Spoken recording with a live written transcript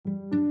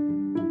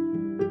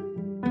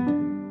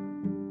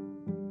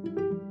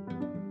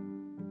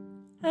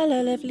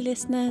Hello lovely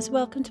listeners,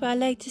 welcome to our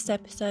latest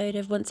episode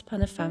of Once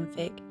Upon a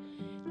Fanfic.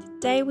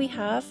 Today we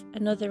have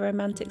another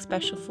romantic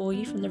special for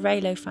you from the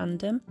Reylo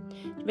fandom,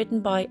 written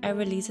by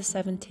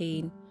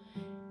Elisa17.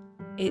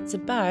 It's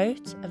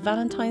about a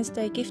Valentine's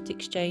Day gift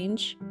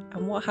exchange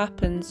and what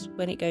happens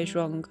when it goes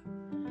wrong.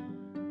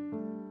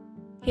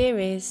 Here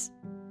is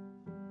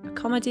A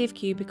Comedy of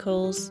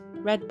Cubicles,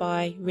 read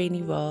by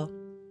Reylo.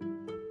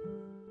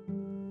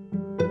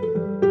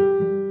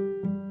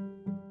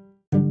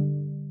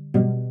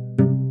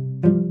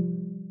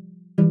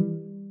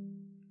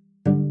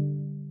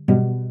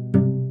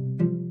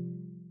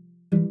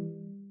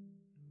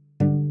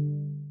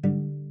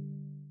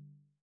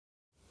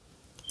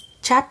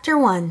 Chapter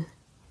 1.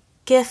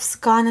 Gifts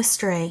Gone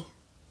Astray.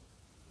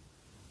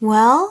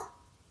 Well?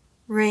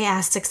 Ray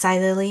asked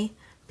excitedly,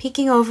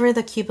 peeking over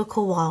the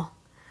cubicle wall.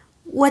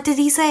 What did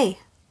he say?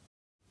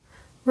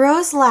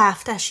 Rose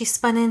laughed as she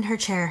spun in her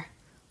chair.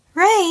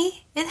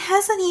 Ray, it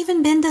hasn't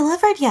even been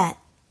delivered yet.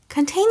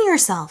 Contain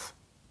yourself.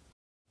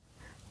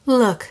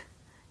 Look,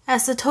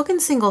 as a token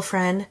single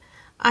friend,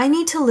 I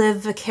need to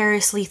live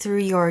vicariously through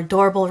your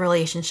adorable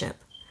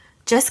relationship.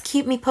 Just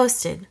keep me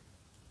posted.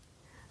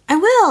 I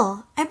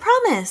will, I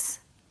promise.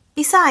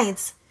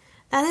 Besides,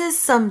 that is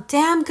some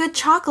damn good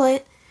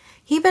chocolate.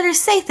 He better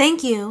say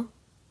thank you.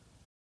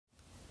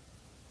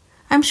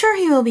 I'm sure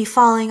he will be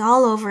falling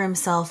all over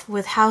himself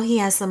with how he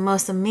has the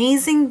most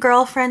amazing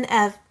girlfriend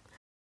ever.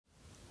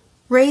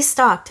 Ray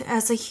stopped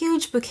as a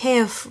huge bouquet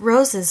of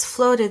roses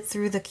floated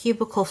through the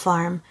cubicle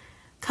farm,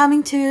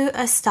 coming to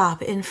a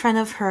stop in front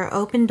of her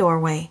open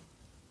doorway.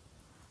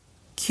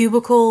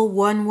 Cubicle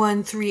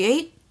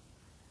 1138?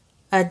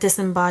 A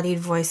disembodied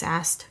voice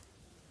asked.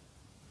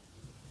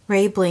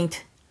 Ray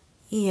blinked.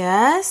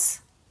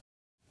 Yes?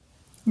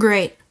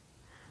 Great.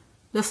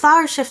 The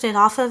flowers shifted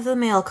off of the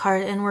mail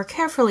cart and were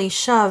carefully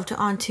shoved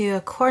onto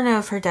a corner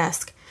of her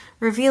desk,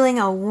 revealing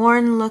a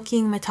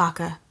worn-looking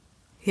Mitaka.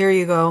 Here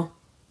you go.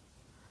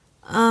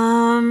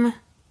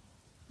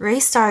 Ray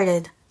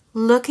started,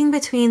 looking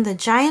between the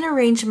giant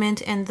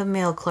arrangement and the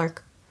mail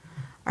clerk.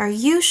 Are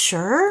you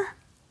sure?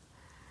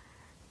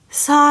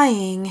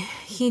 Sighing,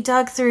 he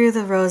dug through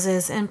the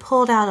roses and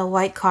pulled out a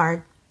white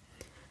card.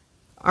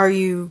 Are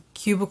you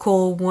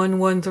Cubicle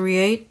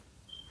 1138?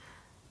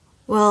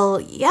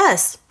 Well,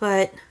 yes,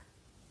 but...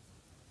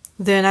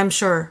 Then I'm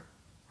sure.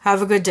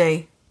 Have a good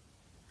day.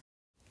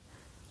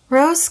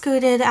 Rose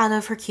scooted out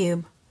of her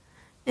cube.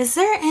 Is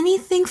there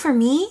anything for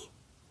me?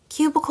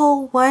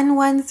 Cubicle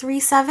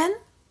 1137?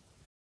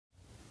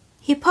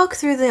 He poked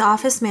through the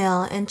office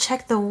mail and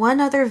checked the one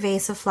other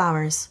vase of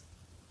flowers.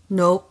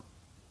 Nope.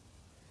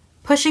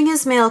 Pushing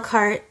his mail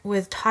cart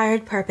with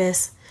tired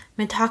purpose,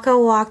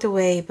 Mitaka walked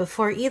away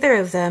before either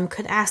of them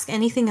could ask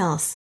anything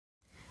else,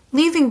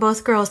 leaving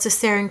both girls to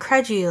stare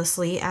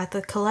incredulously at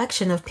the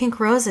collection of pink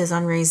roses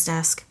on Ray's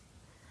desk.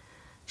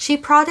 She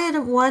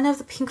prodded one of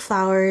the pink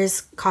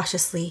flowers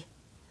cautiously.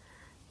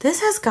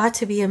 This has got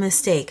to be a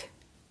mistake.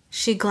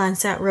 She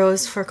glanced at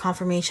Rose for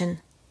confirmation.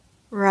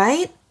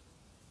 Right?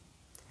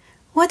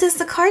 What does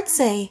the card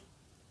say?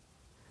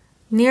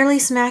 Nearly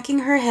smacking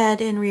her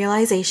head in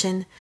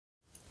realization,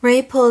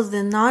 Ray pulled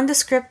the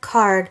nondescript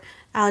card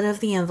out of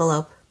the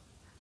envelope.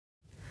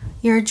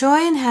 Your joy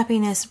and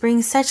happiness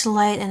bring such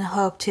light and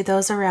hope to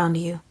those around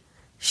you,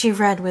 she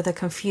read with a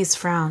confused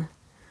frown.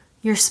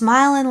 Your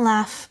smile and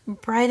laugh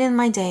brighten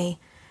my day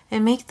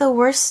and make the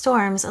worst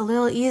storms a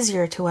little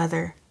easier to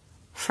weather.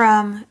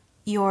 From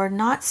your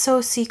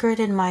not-so-secret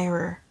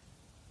admirer.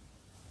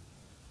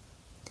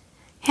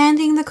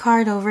 Handing the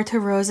card over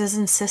to Rose's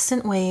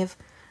insistent wave,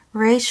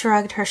 Ray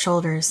shrugged her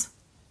shoulders.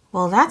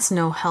 Well, that's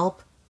no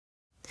help.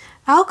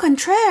 Au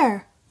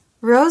contraire!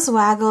 Rose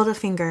waggled a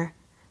finger.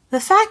 The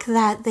fact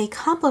that they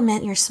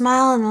compliment your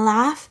smile and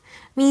laugh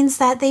means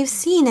that they've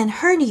seen and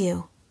heard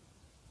you.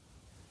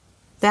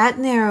 That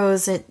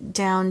narrows it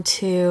down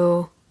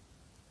to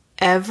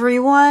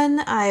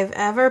everyone I've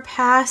ever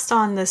passed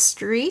on the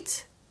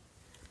street?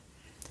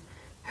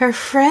 Her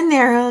friend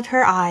narrowed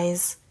her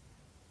eyes.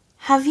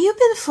 Have you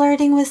been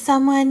flirting with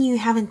someone you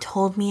haven't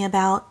told me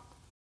about?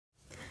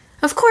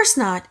 Of course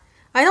not.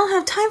 I don't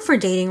have time for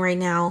dating right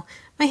now.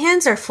 My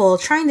hands are full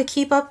trying to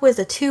keep up with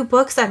the 2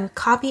 books I'm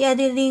copy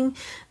editing,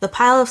 the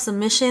pile of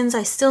submissions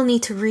I still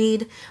need to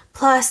read,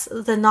 plus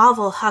the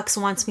novel Hux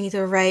wants me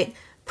to write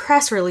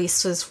press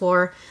releases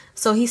for,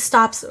 so he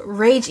stops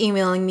rage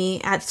emailing me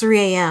at 3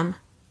 a.m.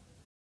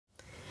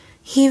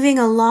 Heaving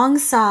a long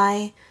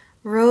sigh,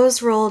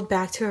 Rose rolled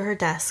back to her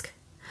desk.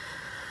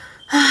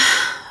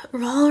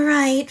 All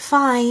right,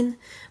 fine,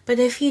 but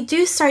if you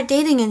do start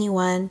dating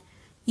anyone,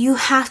 you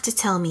have to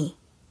tell me.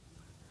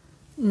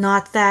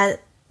 Not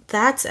that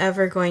that's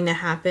ever going to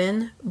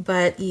happen,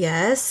 but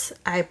yes,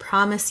 I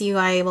promise you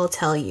I will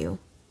tell you.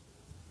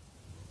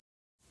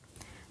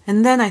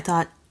 And then I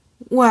thought,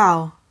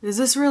 wow, is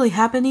this really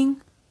happening?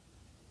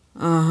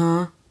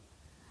 Uh-huh.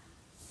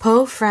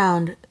 Poe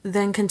frowned,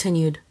 then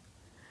continued.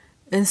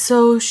 And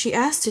so she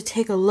asked to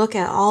take a look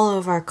at all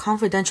of our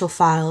confidential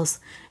files,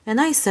 and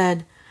I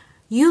said,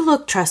 you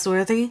look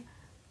trustworthy.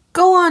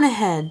 Go on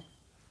ahead.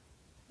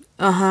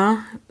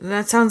 Uh-huh,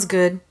 that sounds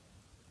good,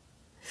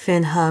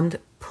 Finn hummed,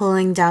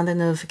 pulling down the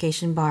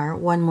notification bar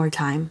one more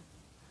time.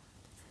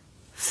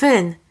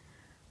 Finn,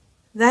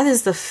 that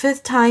is the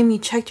 5th time you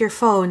checked your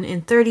phone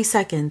in 30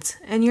 seconds,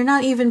 and you're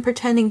not even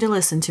pretending to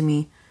listen to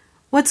me.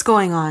 What's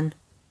going on?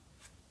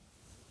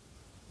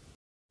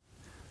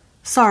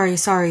 Sorry.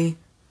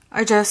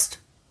 I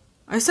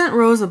sent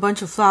Rose a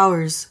bunch of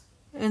flowers,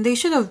 and they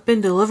should have been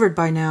delivered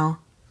by now,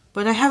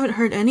 but I haven't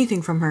heard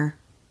anything from her.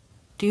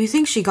 Do you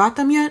think she got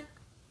them yet?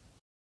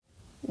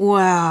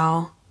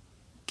 Wow.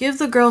 Give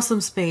the girl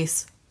some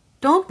space.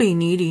 Don't be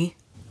needy.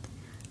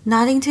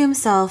 Nodding to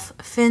himself,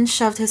 Finn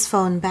shoved his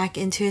phone back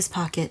into his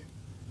pocket.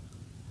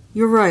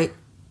 You're right.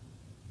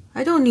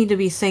 I don't need to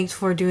be thanked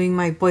for doing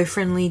my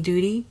boyfriendly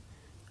duty.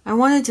 I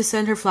wanted to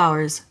send her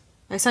flowers.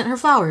 I sent her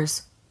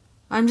flowers.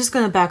 I'm just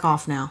gonna back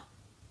off now.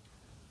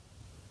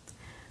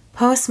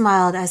 Poe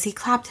smiled as he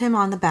clapped him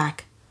on the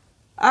back.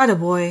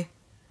 Attaboy.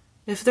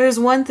 If there's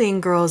one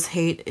thing girls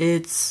hate,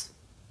 it's...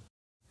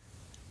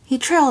 He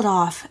trailed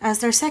off as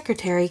their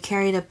secretary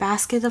carried a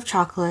basket of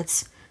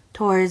chocolates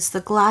towards the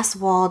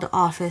glass-walled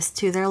office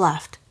to their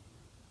left.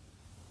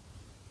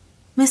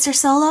 Mr.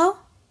 Solo?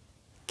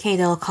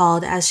 Cato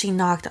called as she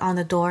knocked on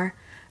the door,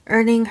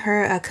 earning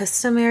her a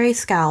customary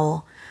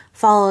scowl,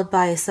 followed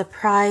by a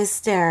surprised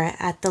stare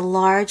at the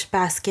large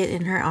basket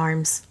in her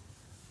arms.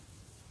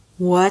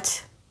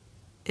 What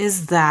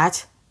is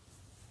that?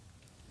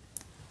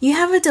 You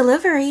have a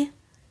delivery,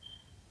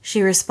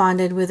 she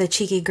responded with a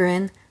cheeky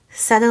grin,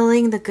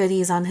 settling the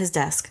goodies on his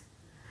desk.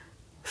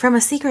 From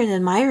a secret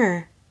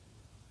admirer.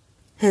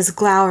 His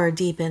glower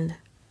deepened.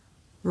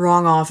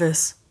 Wrong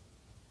office.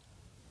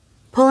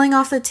 Pulling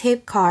off the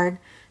tape card,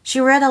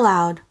 she read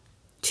aloud,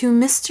 To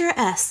Mr.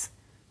 S.,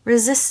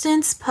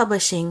 Resistance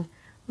Publishing,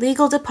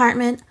 Legal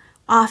Department,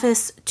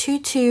 Office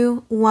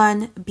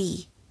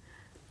 221B.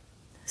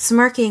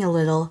 Smirking a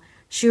little,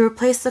 she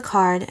replaced the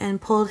card and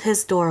pulled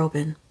his door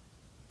open.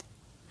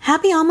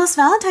 Happy almost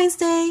Valentine's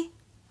Day!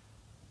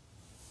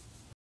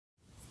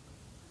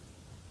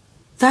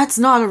 That's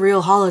not a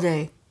real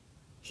holiday,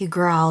 he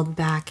growled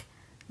back,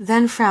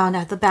 then frowned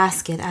at the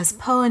basket as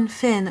Poe and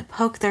Finn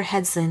poked their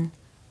heads in.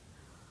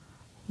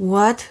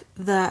 What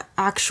the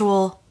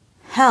actual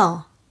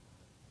hell?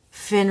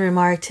 Finn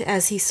remarked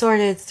as he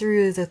sorted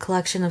through the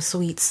collection of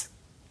sweets.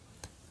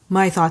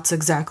 My thoughts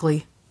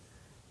exactly,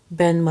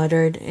 Ben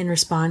muttered in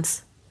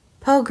response.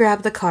 Poe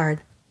grabbed the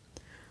card.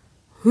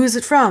 Who's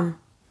it from?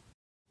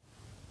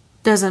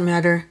 Doesn't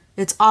matter.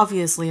 It's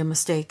obviously a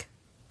mistake.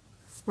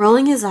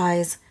 Rolling his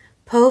eyes,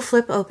 Poe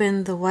flipped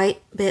open the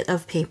white bit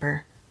of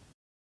paper.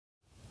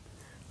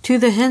 To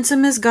the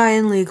handsomest guy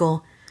in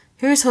legal,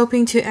 here's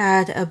hoping to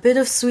add a bit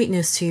of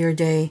sweetness to your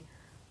day.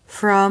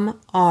 From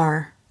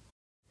R.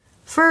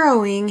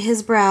 Furrowing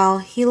his brow,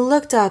 he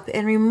looked up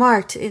and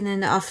remarked in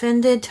an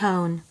offended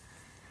tone.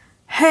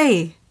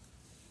 Hey!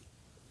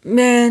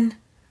 Man,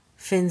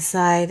 Finn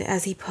sighed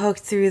as he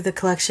poked through the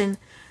collection.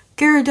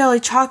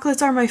 Ghirardelli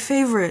chocolates are my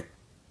favorite.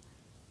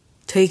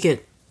 Take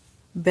it,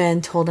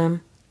 Ben told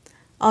him,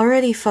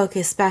 already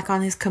focused back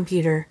on his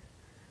computer.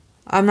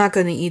 I'm not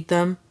going to eat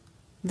them.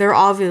 They're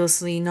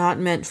obviously not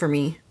meant for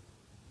me.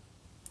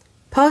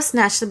 Poe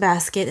snatched the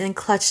basket and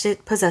clutched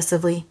it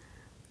possessively.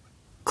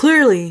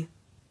 Clearly!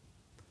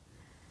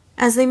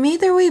 As they made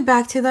their way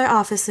back to their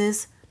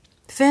offices,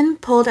 Finn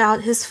pulled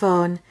out his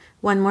phone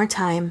one more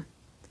time.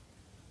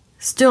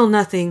 Still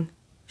nothing.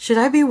 Should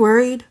I be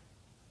worried?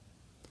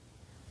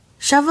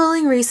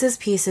 Shoveling Reese's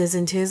Pieces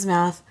into his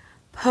mouth,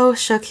 Poe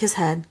shook his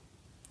head.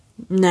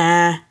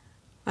 Nah,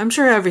 I'm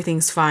sure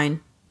everything's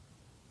fine.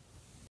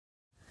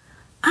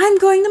 I'm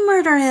going to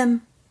murder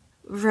him,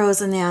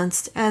 Rose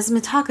announced as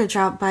Mitaka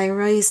dropped by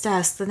Roy's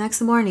desk the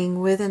next morning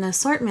with an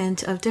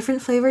assortment of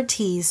different flavored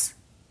teas.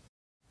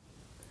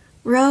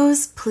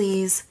 Rose,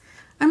 please.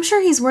 I'm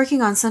sure he's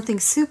working on something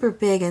super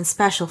big and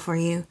special for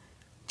you.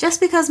 Just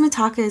because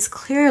Mitaka is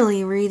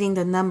clearly reading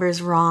the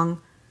numbers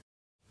wrong.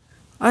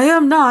 I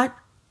am not.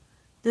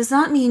 Does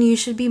not mean you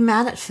should be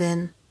mad at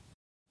Finn.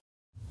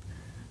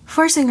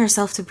 Forcing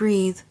herself to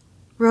breathe,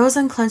 Rose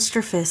unclenched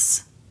her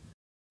fists.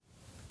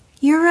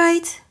 You're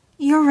right.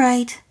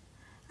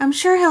 I'm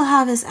sure he'll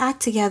have his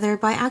act together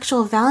by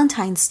actual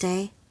Valentine's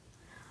Day.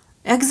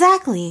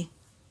 Exactly,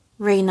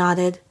 Ray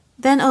nodded,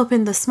 then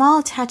opened the small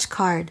attached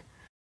card.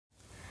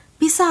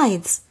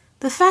 Besides,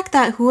 the fact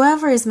that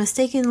whoever is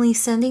mistakenly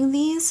sending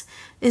these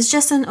is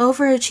just an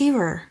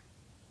overachiever.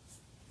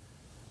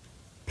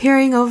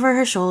 Peering over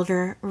her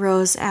shoulder,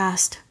 Rose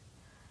asked,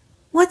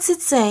 What's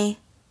it say?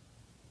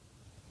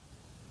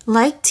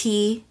 Like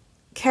tea,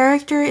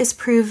 character is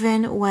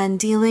proven when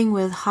dealing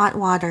with hot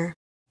water.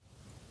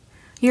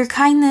 Your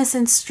kindness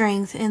and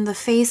strength in the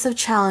face of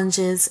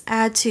challenges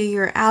add to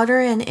your outer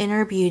and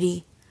inner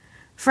beauty.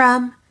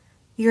 From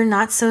your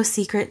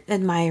not-so-secret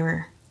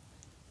admirer.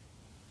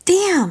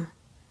 Damn,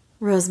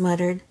 Rose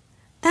muttered.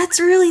 That's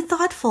really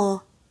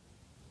thoughtful.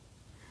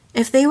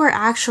 If they were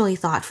actually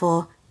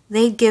thoughtful,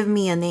 they'd give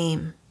me a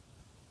name.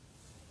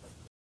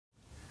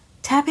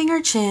 Tapping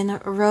her chin,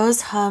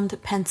 Rose hummed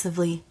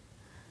pensively.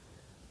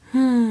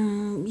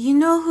 You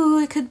know who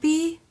it could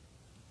be?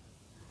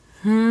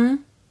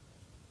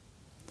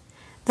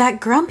 That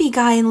grumpy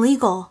guy in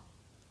legal.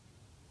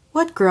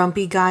 What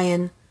grumpy guy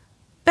in...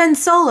 Ben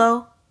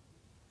Solo?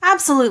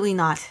 Absolutely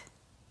not.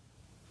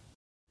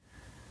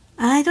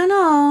 I don't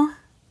know.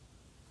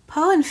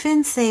 Poe and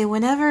Finn say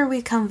whenever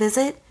we come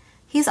visit,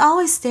 he's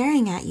always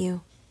staring at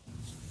you.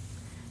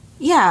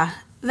 Yeah,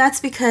 that's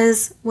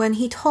because when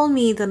he told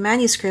me the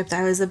manuscript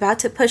I was about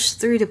to push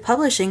through to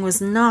publishing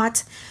was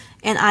not,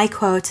 and I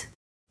quote,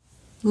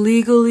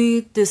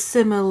 legally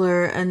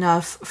dissimilar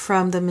enough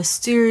from the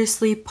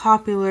mysteriously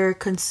popular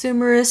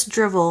consumerist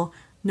drivel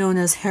known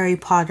as Harry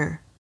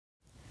Potter.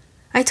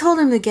 I told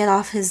him to get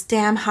off his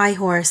damn high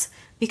horse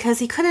because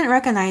he couldn't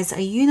recognize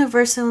a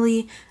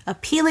universally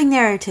appealing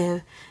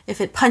narrative if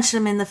it punched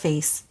him in the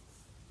face.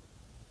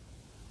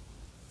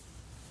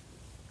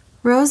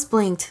 Rose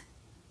blinked.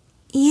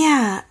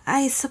 Yeah,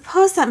 I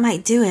suppose that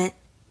might do it.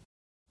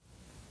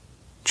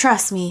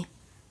 Trust me.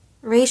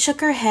 Ray shook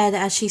her head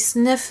as she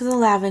sniffed the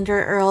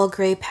lavender Earl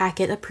Grey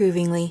packet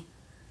approvingly.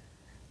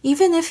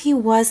 Even if he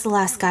was the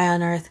last guy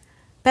on Earth,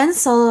 Ben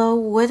Solo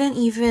wouldn't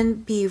even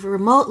be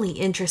remotely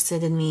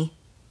interested in me.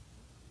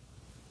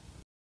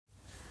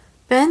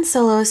 Ben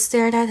Solo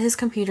stared at his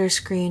computer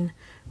screen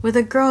with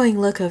a growing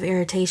look of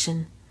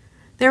irritation.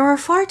 There were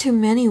far too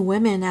many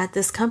women at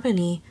this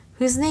company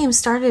whose names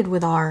started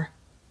with R.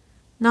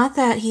 Not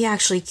that he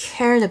actually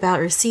cared about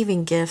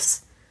receiving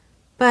gifts,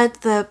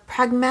 but the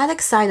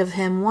pragmatic side of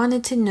him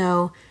wanted to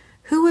know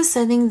who was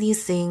sending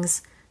these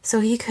things so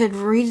he could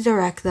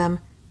redirect them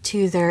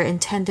to their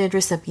intended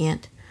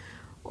recipient,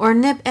 or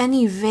nip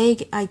any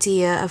vague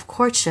idea of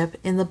courtship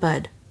in the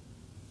bud.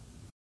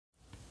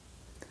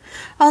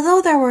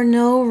 Although there were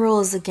no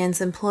rules against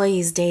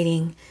employees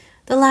dating,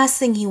 the last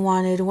thing he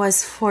wanted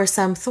was for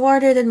some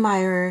thwarted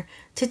admirer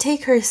to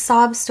take her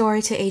sob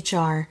story to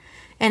HR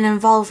and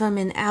involve him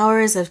in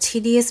hours of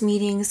tedious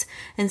meetings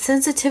and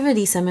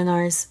sensitivity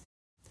seminars.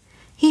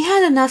 He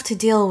had enough to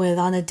deal with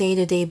on a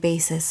day-to-day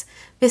basis,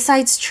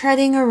 besides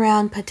treading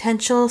around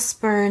potential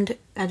spurned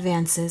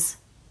advances.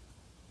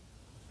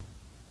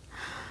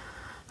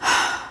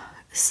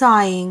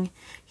 Sighing,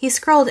 he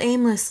scrolled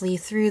aimlessly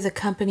through the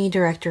company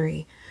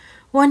directory,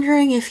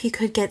 wondering if he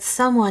could get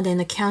someone in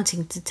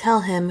accounting to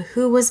tell him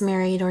who was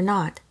married or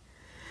not,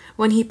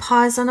 when he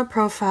paused on a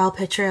profile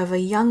picture of a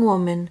young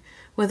woman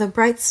with a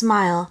bright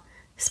smile,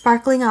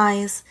 sparkling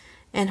eyes,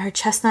 and her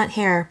chestnut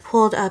hair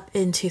pulled up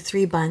into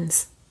 3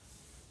 buns.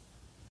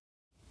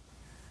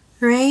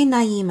 Rey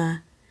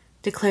Naima,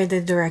 declared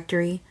the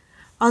directory,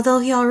 although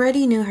he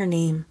already knew her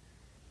name.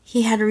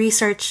 He had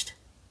researched,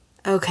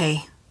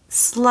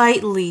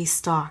 slightly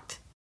stalked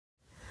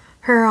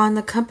her on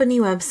the company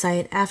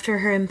website after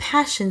her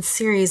impassioned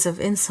series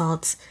of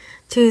insults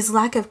to his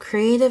lack of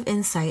creative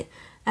insight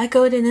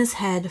echoed in his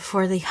head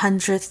for the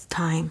 100th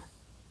time.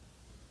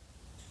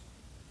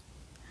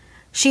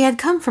 She had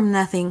come from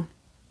nothing.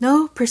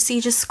 No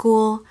prestigious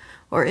school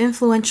or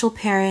influential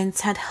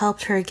parents had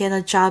helped her get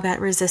a job at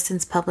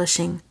Resistance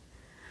Publishing.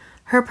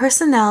 Her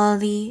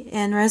personality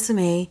and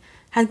resume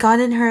had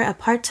gotten her a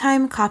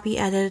part-time copy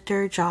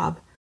editor job,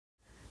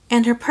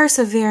 and her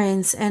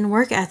perseverance and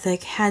work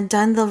ethic had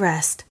done the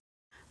rest,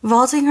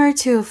 vaulting her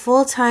to a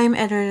full-time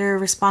editor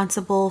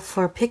responsible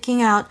for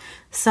picking out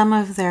some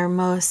of their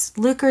most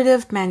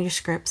lucrative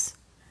manuscripts.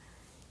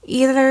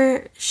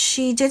 Either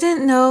she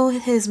didn't know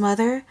his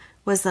mother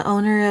was the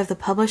owner of the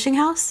publishing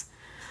house,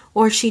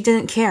 or she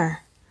didn't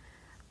care.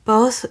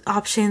 Both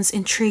options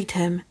intrigued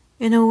him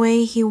in a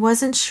way he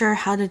wasn't sure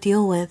how to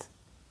deal with.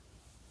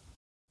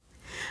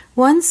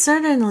 One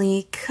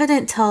certainly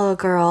couldn't tell a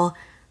girl,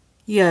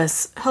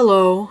 "Yes,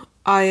 hello,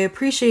 I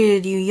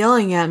appreciated you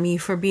yelling at me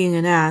for being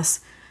an ass.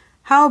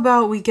 How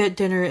about we get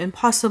dinner and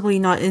possibly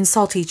not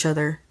insult each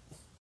other?"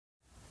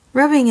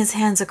 Rubbing his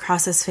hands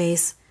across his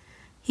face,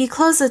 he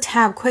closed the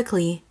tab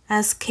quickly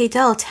as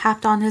Cadell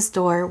tapped on his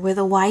door with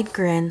a wide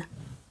grin.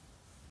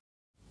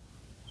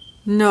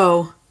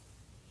 "No,"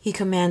 he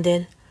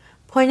commanded,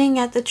 pointing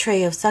at the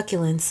tray of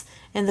succulents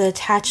and the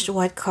attached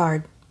white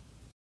card.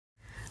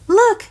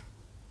 "Look,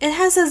 it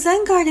has a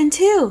Zen garden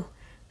too,"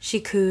 she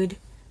cooed,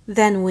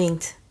 then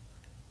winked.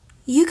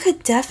 "You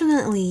could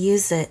definitely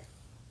use it."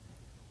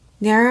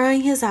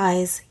 Narrowing his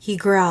eyes, he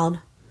growled,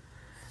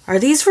 "Are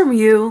these from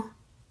you?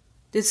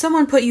 Did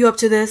someone put you up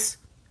to this?"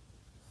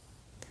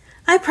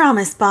 "I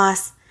promise,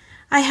 boss.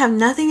 I have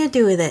nothing to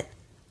do with it.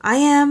 I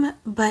am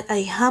but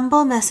a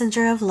humble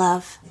messenger of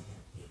love."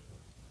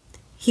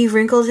 He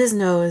wrinkled his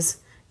nose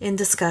in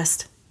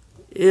disgust.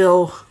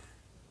 "Ew."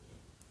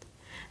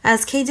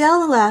 As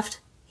Cadell left,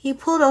 he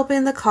pulled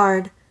open the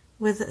card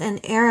with an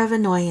air of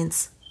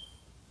annoyance.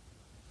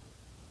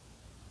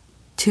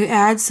 "To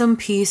add some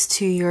peace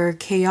to your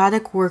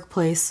chaotic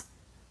workplace,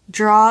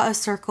 draw a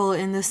circle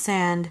in the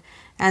sand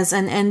as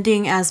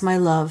unending as my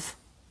love.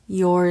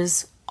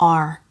 Yours,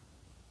 R."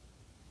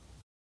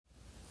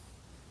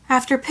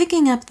 After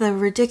picking up the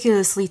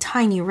ridiculously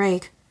tiny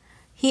rake,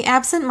 he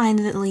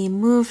absent-mindedly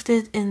moved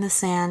it in the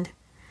sand,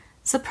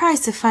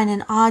 surprised to find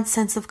an odd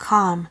sense of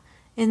calm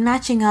in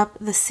matching up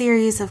the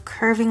series of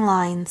curving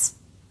lines.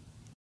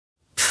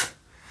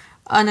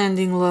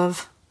 Unending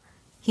love,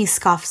 he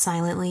scoffed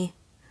silently,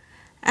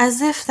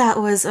 as if that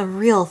was a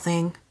real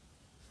thing.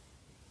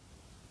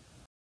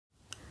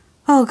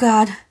 Oh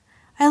God,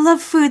 I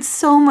love food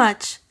so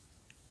much.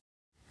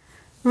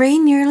 Rey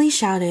nearly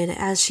shouted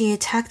as she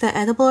attacked the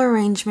edible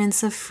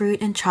arrangements of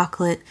fruit and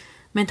chocolate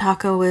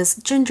Mitaka was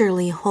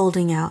gingerly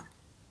holding out.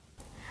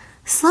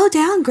 Slow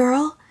down,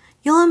 girl.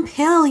 You'll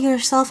impale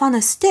yourself on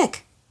a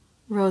stick,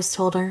 Rose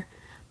told her,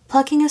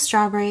 plucking a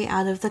strawberry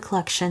out of the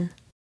collection.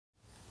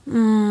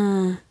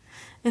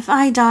 If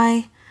I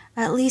die,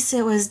 at least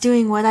it was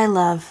doing what I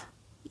love,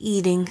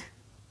 eating.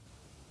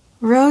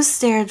 Rose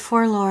stared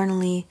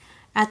forlornly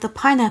at the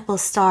pineapple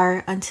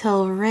star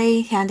until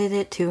Rey handed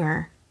it to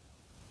her.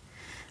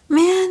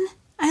 Man,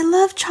 I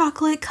love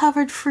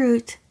chocolate-covered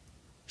fruit,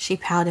 she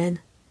pouted.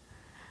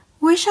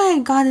 Wish I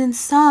had gotten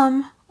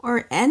some,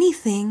 or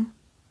anything.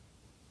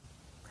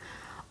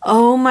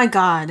 Oh my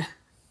God.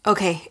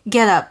 Okay,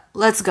 get up.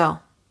 Let's go.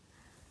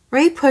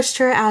 Rey pushed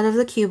her out of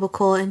the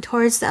cubicle and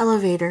towards the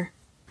elevator.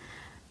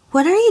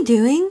 What are you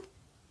doing?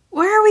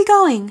 Where are we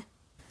going?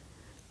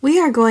 We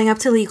are going up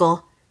to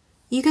legal.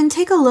 You can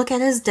take a look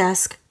at his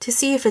desk to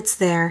see if it's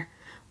there,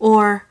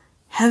 or,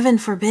 heaven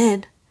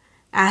forbid,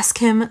 ask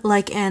him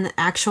like an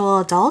actual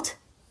adult?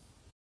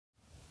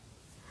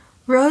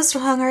 Rose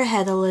hung her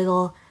head a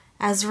little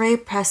as Rey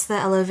pressed the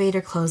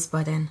elevator close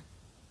button.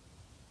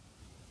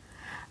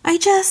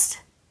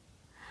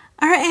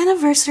 Our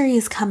anniversary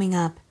is coming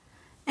up,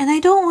 and I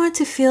don't want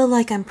to feel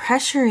like I'm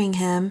pressuring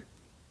him.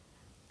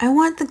 I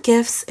want the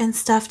gifts and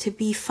stuff to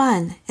be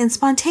fun and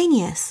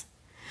spontaneous.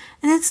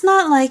 And it's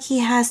not like he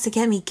has to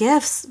get me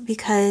gifts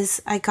because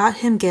I got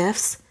him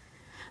gifts,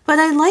 but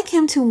I'd like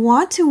him to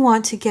want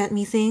to get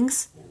me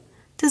things.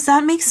 Does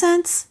that make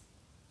sense?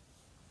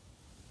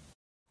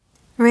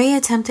 Rey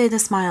attempted a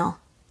smile.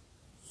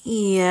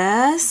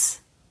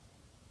 Yes.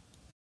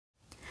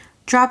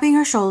 Dropping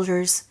her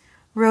shoulders,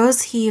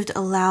 Rose heaved a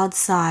loud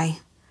sigh.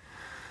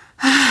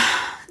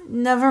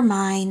 Never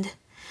mind.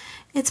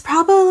 It's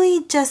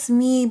probably just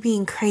me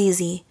being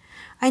crazy.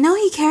 I know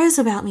he cares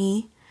about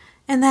me,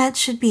 and that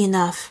should be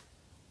enough.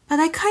 But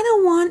I kind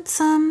of want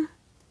some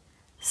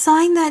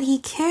sign that he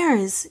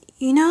cares,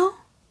 you know?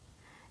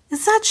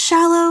 Is that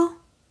shallow?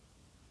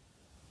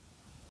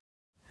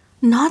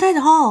 Not at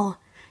all.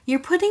 You're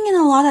putting in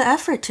a lot of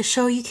effort to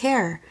show you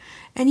care,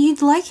 and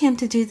you'd like him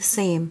to do the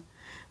same,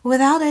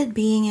 without it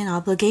being an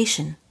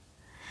obligation.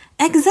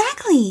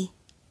 Exactly!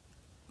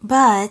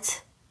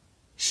 But,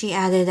 she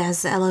added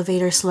as the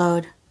elevator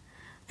slowed,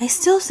 I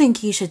still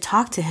think you should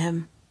talk to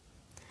him.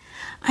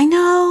 I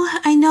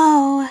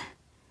know.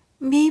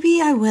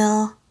 Maybe I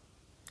will.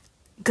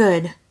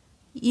 Good.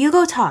 You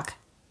go talk.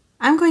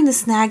 I'm going to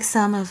snag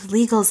some of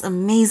Legal's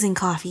amazing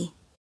coffee.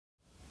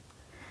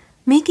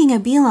 Making a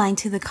beeline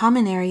to the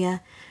common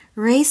area,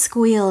 Rey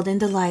squealed in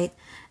delight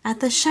at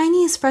the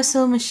shiny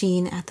espresso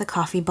machine at the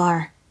coffee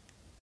bar.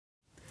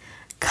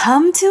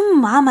 Come to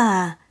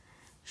mama,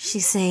 she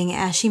sang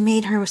as she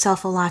made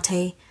herself a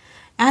latte,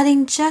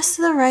 adding just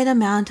the right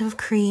amount of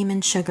cream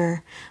and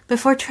sugar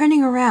before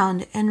turning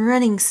around and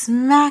running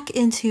smack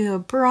into a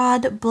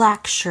broad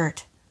black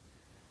shirt.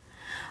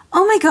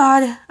 Oh my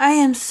God, I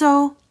am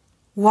so...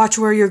 Watch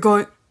where you're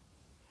going.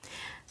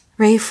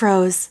 Rey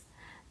froze,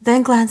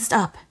 then glanced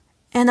up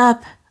and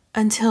up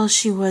until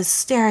she was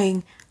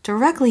staring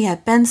directly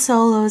at Ben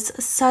Solo's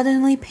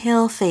suddenly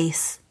pale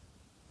face.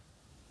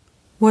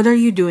 What are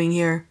you doing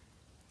here?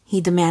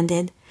 He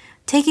demanded,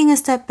 taking a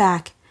step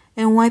back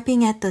and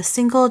wiping at the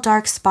single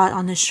dark spot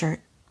on his shirt.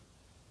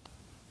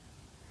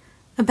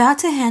 About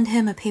to hand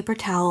him a paper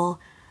towel,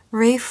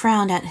 Rey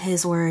frowned at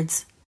his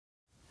words.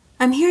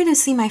 I'm here to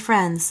see my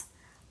friends.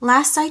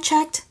 Last I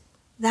checked,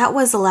 that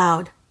was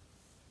allowed.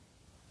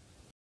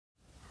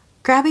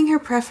 Grabbing her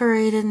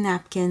perforated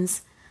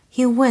napkins,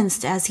 he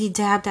winced as he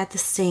dabbed at the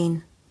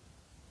stain.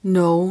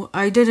 No,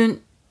 I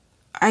didn't.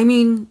 I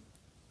mean,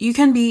 you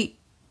can be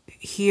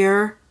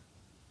here.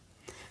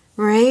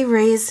 Rey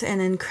raised an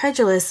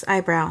incredulous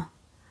eyebrow.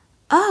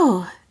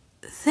 Oh,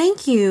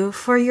 thank you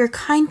for your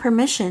kind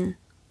permission.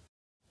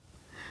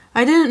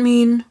 I didn't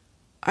mean,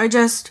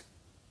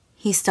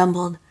 he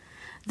stumbled,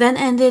 then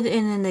ended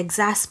in an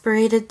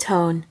exasperated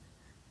tone.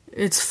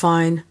 It's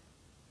fine.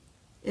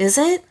 Is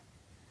it?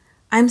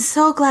 I'm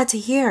so glad to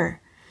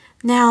hear.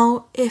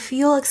 Now, if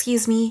you'll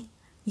excuse me,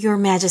 Your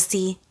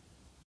Majesty.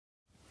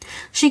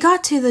 She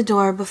got to the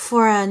door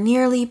before a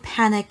nearly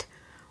panicked,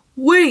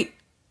 Wait!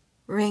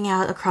 Rang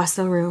out across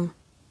the room.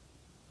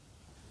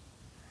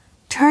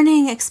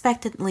 Turning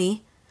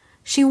expectantly,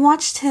 she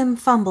watched him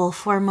fumble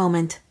for a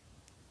moment.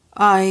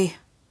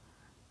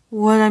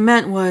 What I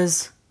meant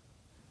was...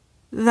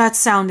 That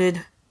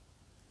sounded...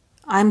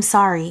 I'm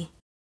sorry.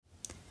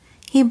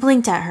 He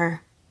blinked at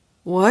her.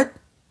 What?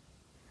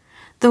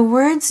 The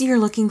words you're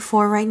looking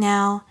for right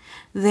now,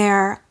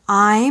 they're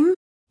I'm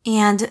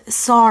and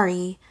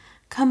sorry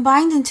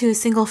combined into a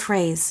single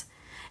phrase.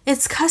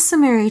 It's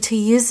customary to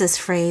use this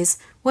phrase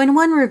when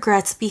one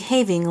regrets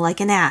behaving like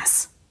an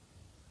ass.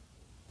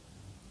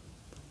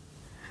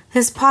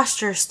 His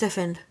posture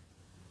stiffened.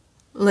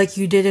 Like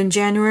you did in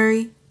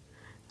January?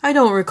 I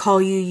don't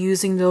recall you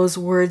using those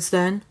words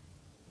then.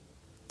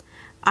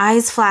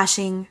 Eyes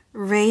flashing,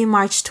 Ray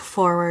marched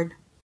forward.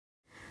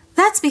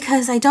 That's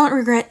because I don't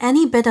regret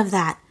any bit of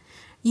that.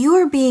 You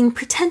were being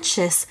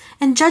pretentious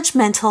and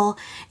judgmental,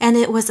 and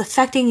it was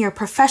affecting your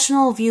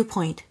professional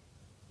viewpoint.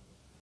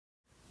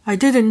 I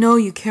didn't know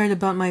you cared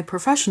about my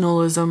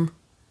professionalism.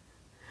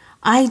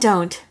 I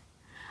don't.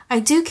 I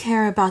do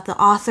care about the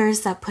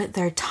authors that put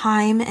their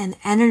time and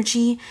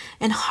energy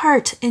and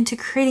heart into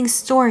creating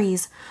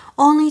stories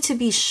only to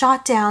be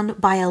shot down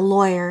by a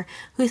lawyer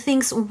who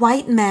thinks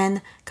white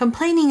men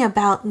complaining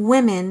about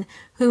women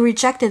who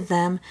rejected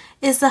them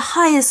is the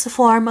highest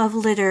form of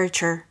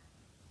literature.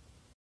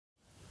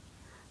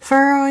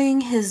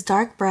 Furrowing his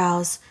dark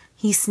brows,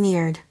 he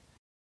sneered.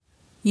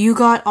 You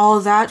got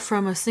all that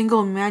from a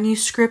single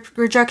manuscript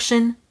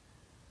rejection?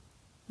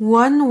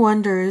 One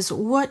wonders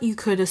what you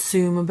could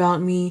assume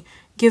about me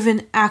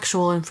given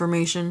actual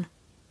information.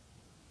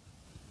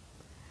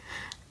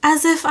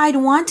 As if I'd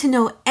want to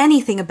know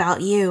anything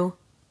about you.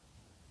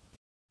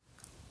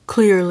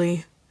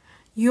 Clearly,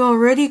 you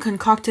already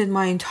concocted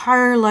my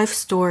entire life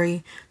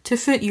story to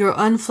fit your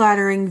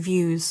unflattering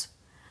views.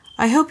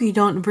 I hope you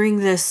don't bring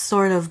this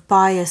sort of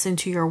bias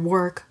into your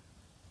work.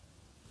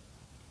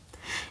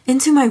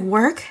 Into my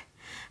work?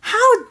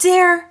 How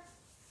dare...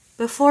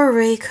 Before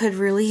Ray could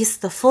release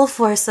the full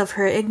force of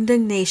her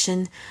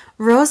indignation,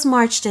 Rose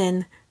marched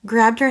in,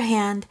 grabbed her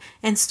hand,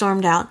 and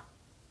stormed out.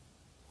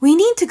 We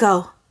need to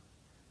go.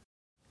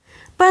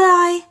 But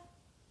I...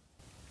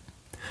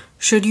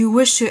 Should you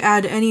wish to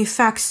add any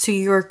facts to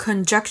your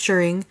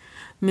conjecturing,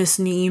 Miss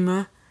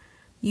Neema,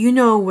 you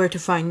know where to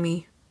find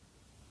me.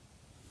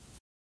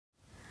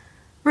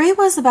 Ray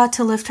was about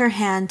to lift her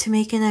hand to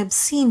make an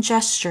obscene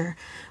gesture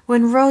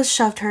when Rose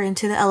shoved her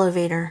into the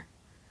elevator.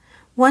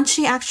 Once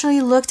she actually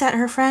looked at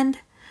her friend,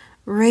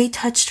 Ray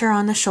touched her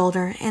on the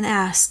shoulder and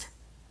asked,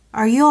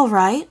 Are you all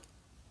right?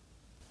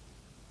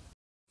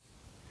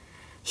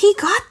 He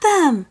got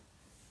them!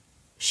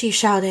 She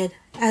shouted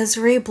as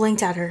Ray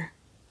blinked at her.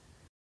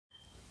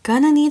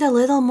 Gonna need a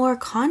little more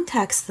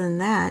context than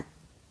that.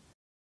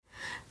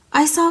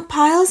 I saw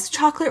piles of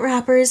chocolate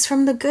wrappers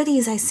from the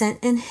goodies I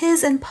sent in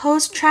his and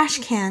Poe's trash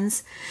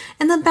cans,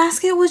 and the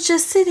basket was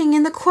just sitting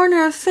in the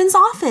corner of Finn's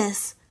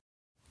office.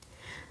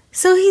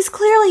 So he's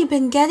clearly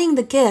been getting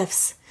the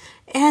gifts,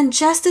 and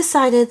just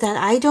decided that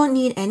I don't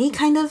need any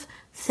kind of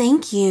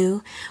thank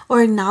you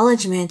or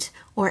acknowledgement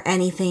or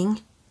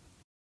anything.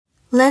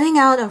 Letting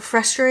out a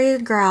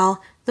frustrated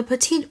growl, the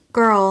petite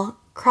girl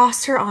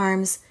crossed her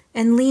arms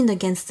and leaned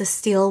against the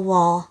steel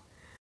wall.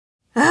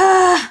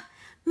 Ugh!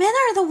 Men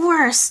are the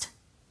worst!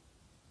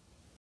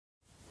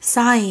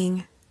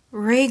 Sighing,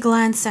 Ray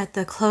glanced at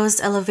the closed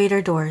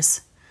elevator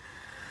doors.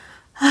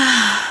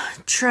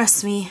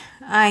 Trust me,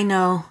 I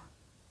know.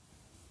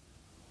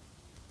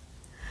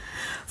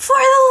 For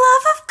the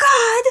love of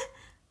God!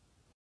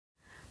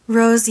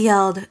 Rose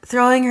yelled,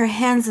 throwing her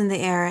hands in the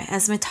air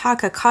as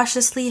Mitaka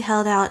cautiously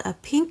held out a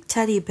pink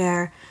teddy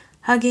bear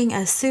hugging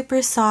a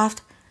super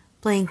soft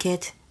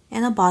blanket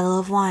and a bottle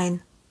of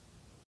wine.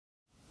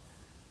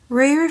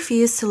 Ray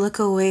refused to look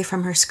away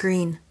from her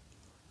screen.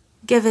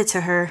 Give it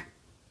to her,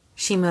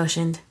 she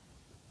motioned.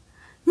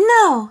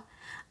 No,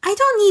 I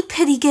don't need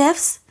pity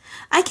gifts.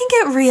 I can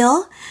get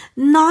real,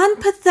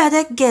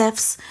 non-pathetic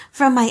gifts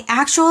from my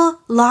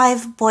actual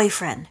live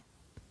boyfriend.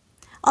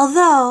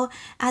 Although,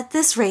 at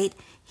this rate,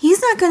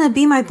 he's not going to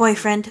be my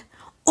boyfriend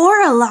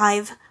or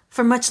alive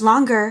for much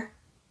longer.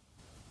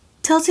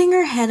 Tilting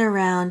her head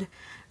around,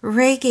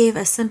 Ray gave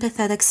a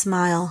sympathetic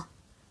smile.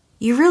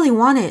 You really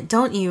want it,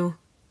 don't you?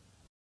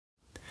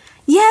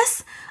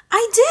 Yes,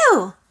 I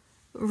do!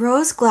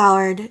 Rose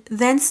glowered,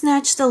 then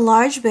snatched the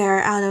large bear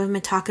out of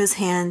Mitaka's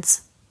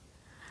hands.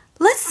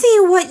 Let's see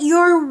what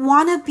your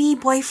wannabe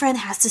boyfriend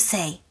has to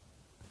say.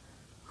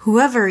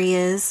 Whoever he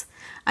is,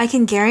 I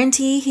can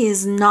guarantee he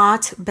is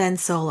not Ben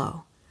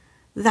Solo.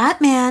 That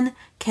man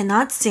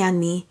cannot stand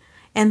me,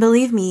 and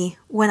believe me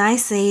when I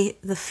say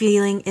the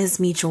feeling is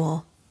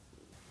mutual.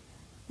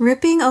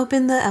 Ripping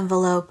open the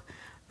envelope,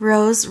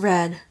 Rose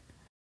read,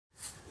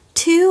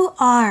 To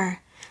R.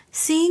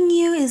 Seeing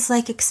you is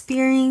like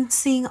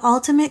experiencing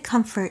ultimate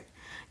comfort.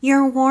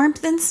 Your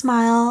warmth and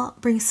smile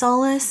bring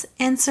solace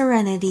and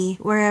serenity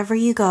wherever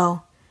you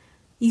go.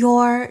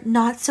 Your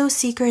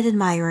not-so-secret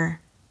admirer.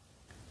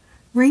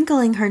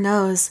 Wrinkling her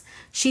nose,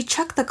 she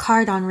chucked the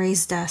card on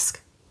Ray's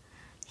desk.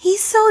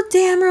 He's so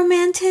damn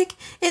romantic,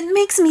 it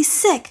makes me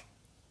sick.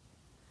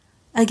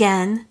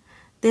 Again,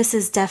 this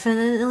is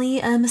definitely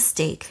a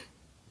mistake.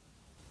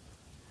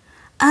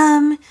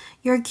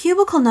 Your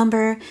cubicle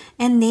number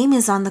and name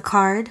is on the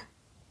card.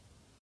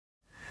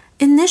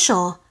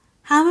 Initial.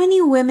 How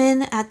many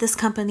women at this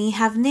company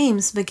have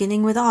names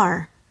beginning with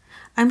R?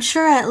 I'm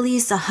sure at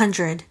least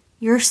 100,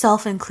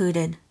 yourself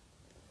included.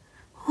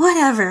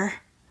 Whatever,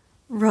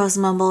 Rose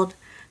mumbled,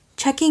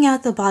 checking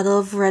out the bottle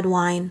of red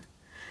wine.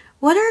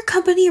 What are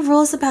company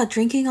rules about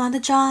drinking on the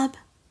job?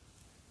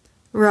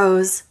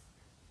 Rose,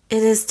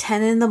 it is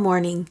 10 in the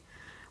morning.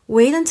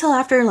 Wait until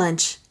after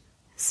lunch.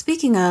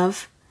 Speaking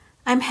of,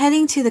 I'm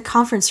heading to the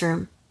conference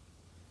room.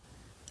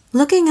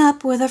 Looking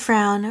up with a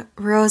frown,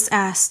 Rose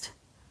asked,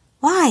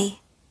 Why?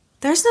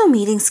 There's no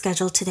meeting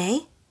scheduled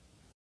today.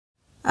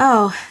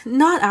 Oh,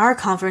 not our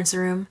conference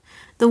room.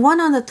 The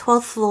one on the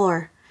 12th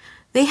floor.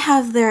 They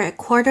have their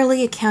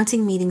quarterly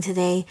accounting meeting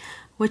today,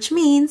 which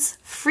means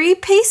free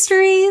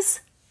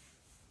pastries!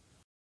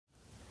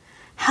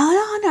 How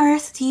on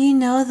earth do you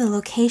know the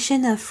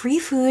location of free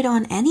food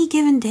on any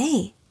given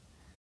day?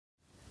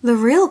 The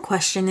real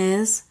question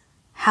is,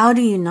 how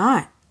do you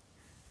not?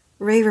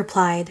 Ray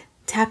replied,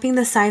 tapping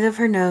the side of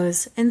her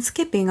nose and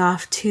skipping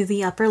off to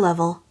the upper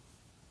level.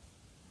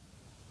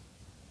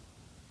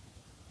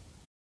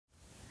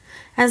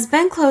 As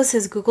Ben closed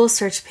his Google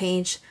search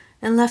page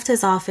and left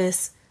his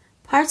office,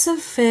 parts of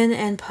Finn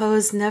and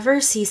Poe's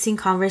never-ceasing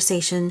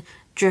conversation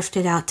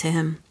drifted out to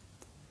him.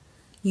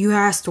 You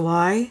asked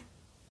why?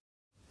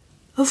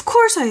 Of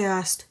course I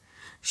asked.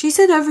 She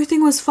said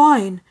everything was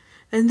fine,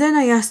 and then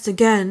I asked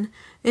again,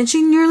 and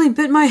she nearly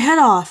bit my head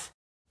off.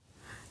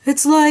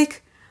 It's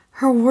like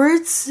her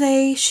words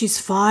say she's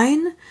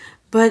fine,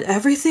 but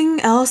everything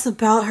else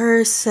about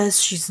her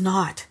says she's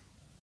not.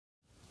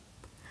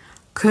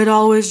 Could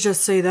always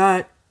just say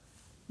that,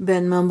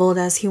 Ben mumbled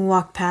as he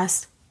walked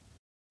past.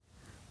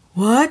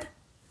 What?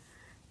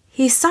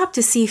 He stopped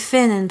to see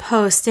Finn and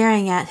Poe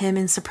staring at him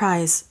in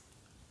surprise.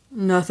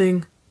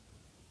 Nothing.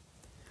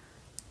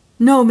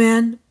 No,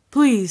 man,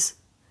 please.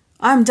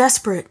 I'm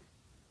desperate.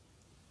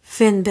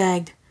 Finn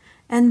begged,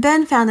 and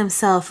Ben found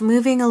himself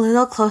moving a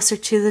little closer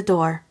to the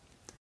door.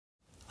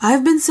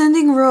 I've been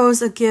sending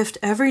Rose a gift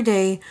every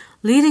day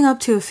leading up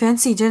to a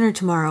fancy dinner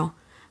tomorrow,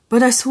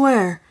 but I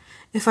swear,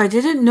 if I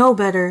didn't know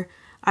better,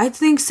 I'd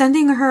think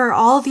sending her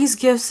all these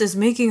gifts is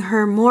making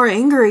her more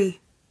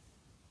angry.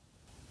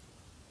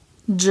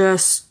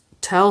 Just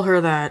tell her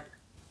that.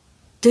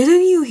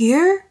 Didn't you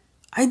hear?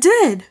 I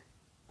did.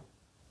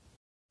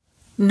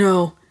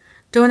 No,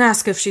 don't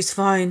ask if she's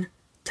fine.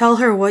 Tell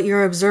her what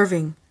you're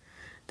observing.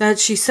 That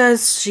she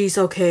says she's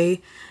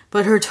okay,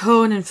 but her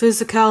tone and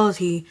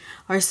physicality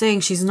are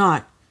saying she's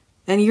not,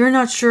 and you're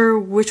not sure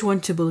which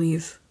one to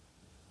believe.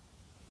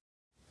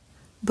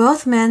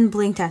 Both men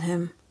blinked at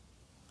him.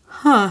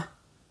 Huh,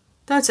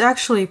 that's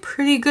actually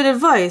pretty good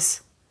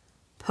advice,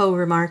 Poe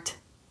remarked.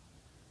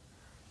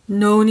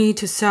 No need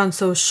to sound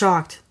so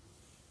shocked,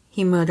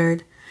 he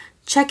muttered,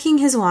 checking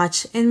his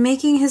watch and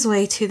making his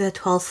way to the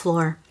 12th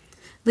floor,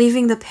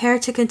 leaving the pair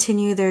to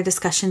continue their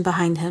discussion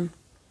behind him.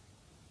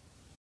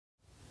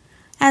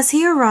 As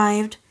he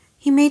arrived,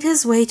 he made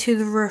his way to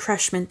the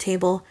refreshment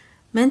table,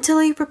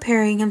 mentally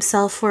preparing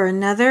himself for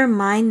another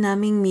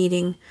mind-numbing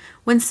meeting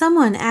when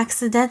someone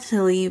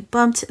accidentally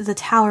bumped the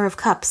Tower of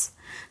Cups,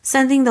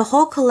 sending the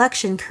whole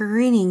collection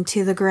careening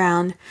to the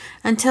ground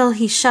until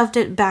he shoved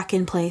it back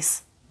in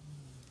place.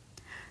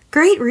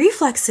 Great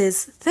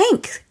reflexes,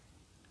 think,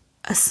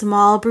 a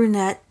small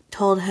brunette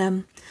told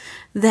him.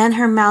 Then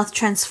her mouth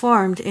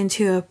transformed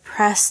into a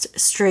pressed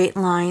straight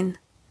line.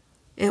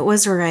 It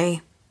was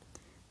Ray.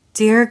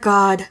 Dear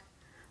God,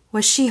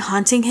 was she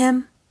haunting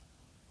him?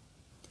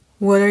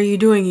 What are you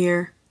doing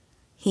here?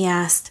 He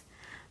asked,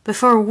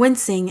 before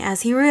wincing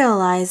as he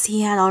realized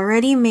he had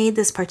already made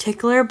this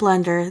particular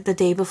blunder the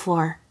day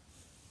before.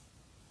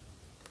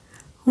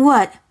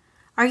 What?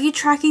 Are you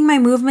tracking my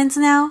movements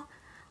now?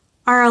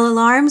 Are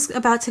alarms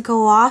about to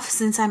go off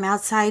since I'm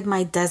outside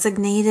my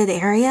designated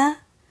area?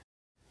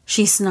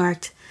 She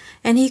snarked,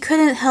 and he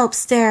couldn't help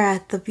stare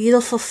at the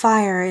beautiful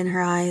fire in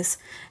her eyes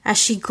as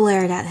she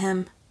glared at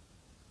him.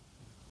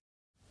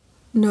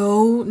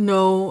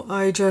 No,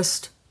 I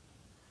just...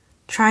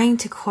 Trying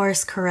to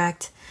course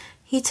correct,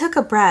 he took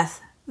a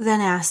breath,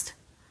 then asked,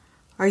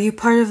 Are you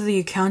part of the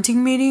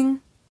accounting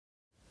meeting?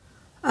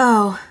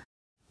 Oh.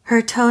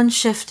 Her tone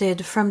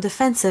shifted from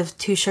defensive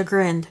to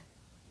chagrined.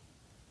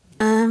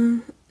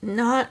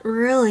 Not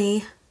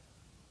really.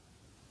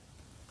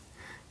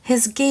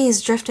 His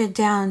gaze drifted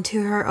down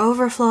to her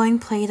overflowing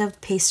plate of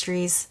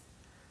pastries.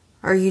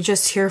 Are you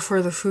just here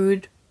for the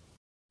food?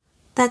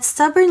 That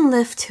stubborn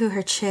lift to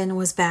her chin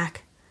was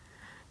back.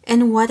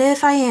 And what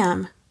if I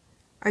am?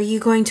 Are you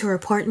going to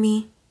report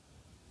me?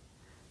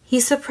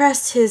 He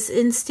suppressed his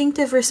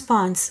instinctive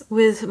response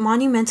with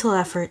monumental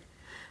effort,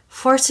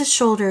 forced his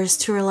shoulders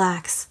to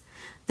relax,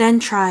 then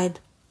tried.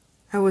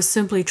 I was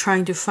simply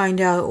trying to find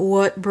out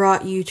what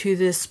brought you to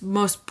this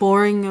most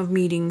boring of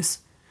meetings,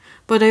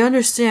 but I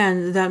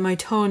understand that my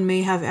tone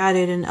may have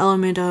added an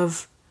element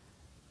of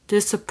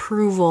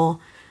disapproval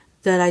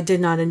that I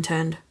did not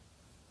intend.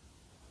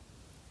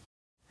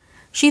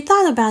 She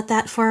thought about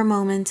that for a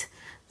moment,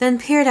 then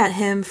peered at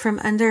him from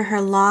under her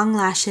long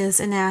lashes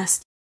and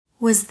asked,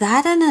 Was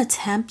that an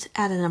attempt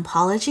at an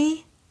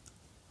apology?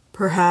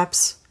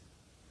 Perhaps.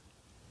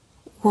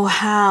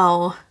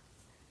 Wow.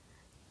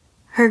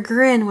 Her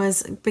grin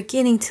was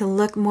beginning to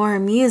look more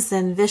amused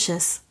than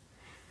vicious.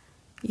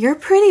 You're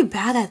pretty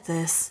bad at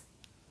this.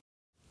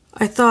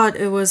 I thought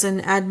it was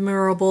an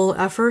admirable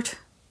effort.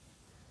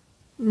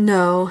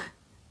 No,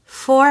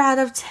 4 out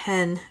of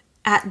 10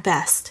 at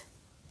best.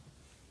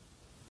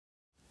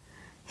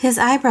 His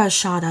eyebrows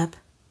shot up.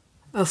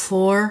 A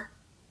 4?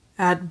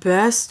 At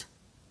best?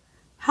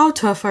 How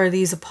tough are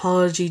these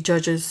apology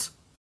judges?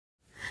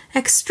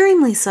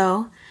 Extremely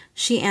so,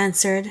 she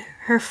answered,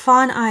 her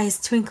fawn eyes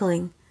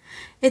twinkling.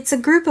 It's a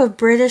group of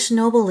British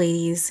noble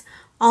ladies,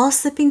 all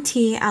sipping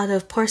tea out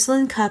of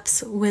porcelain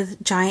cups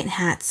with giant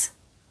hats.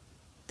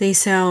 They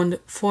sound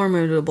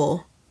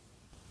formidable.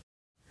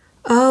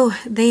 Oh,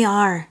 they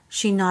are,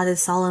 she nodded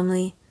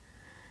solemnly.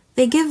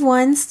 They give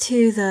ones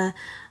to the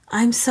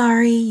 "I'm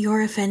sorry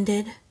you're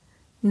offended"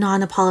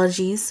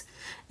 non-apologies,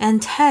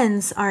 and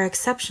 10s are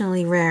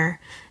exceptionally rare,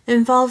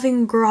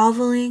 involving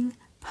groveling,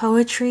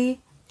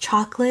 poetry,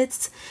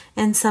 chocolates,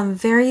 and some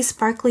very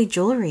sparkly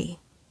jewelry.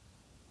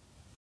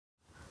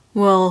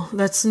 Well,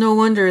 that's no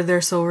wonder they're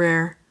so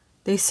rare.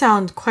 They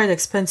sound quite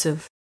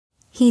expensive.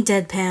 He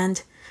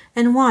deadpanned,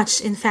 and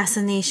watched in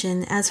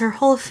fascination as her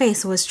whole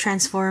face was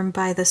transformed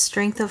by the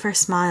strength of her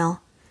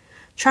smile.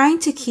 Trying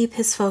to keep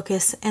his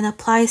focus and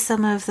apply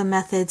some of the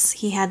methods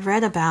he had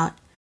read about,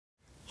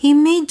 he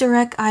made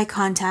direct eye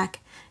contact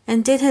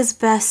and did his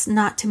best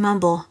not to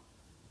mumble.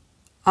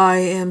 I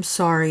am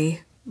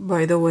sorry,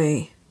 by the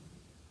way.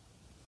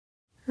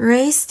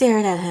 Ray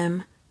stared at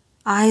him,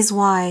 eyes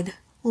wide,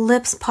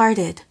 lips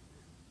parted,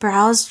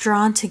 brows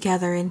drawn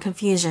together in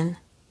confusion.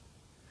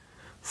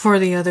 For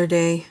the other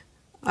day,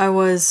 I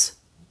was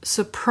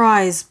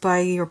surprised by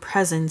your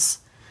presence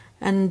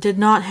and did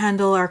not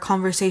handle our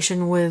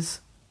conversation with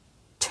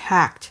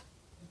tact.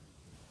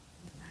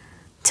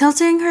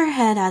 Tilting her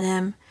head at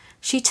him,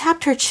 she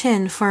tapped her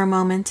chin for a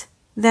moment,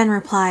 then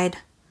replied,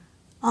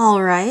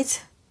 All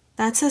right,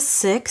 that's a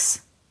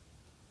 6.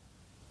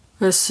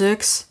 A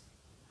 6?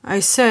 I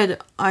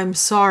said I'm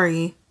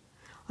sorry.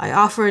 I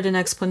offered an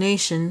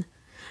explanation.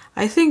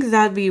 I think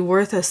that'd be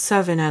worth a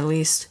 7 at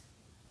least,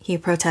 he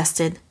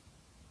protested.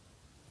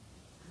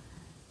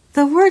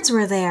 The words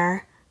were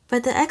there,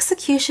 but the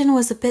execution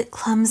was a bit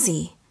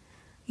clumsy.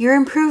 You're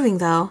improving,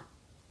 though.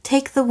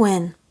 Take the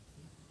win.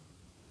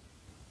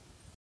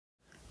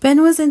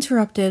 Ben was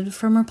interrupted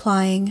from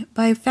replying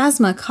by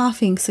Phasma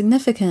coughing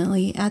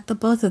significantly at the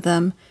both of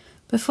them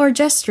before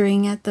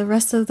gesturing at the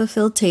rest of the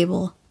filled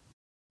table.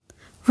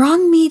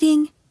 Wrong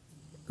meeting,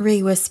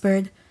 Ray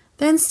whispered,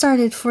 then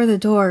started for the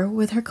door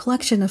with her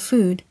collection of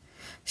food.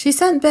 She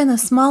sent Ben a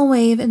small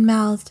wave and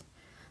mouthed,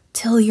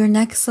 Till your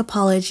next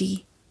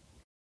apology.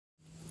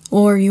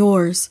 Or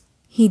yours,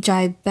 he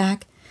jibed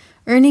back,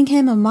 earning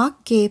him a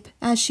mock gape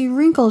as she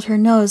wrinkled her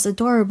nose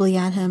adorably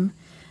at him,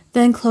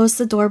 then closed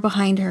the door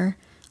behind her,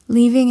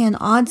 leaving an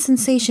odd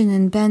sensation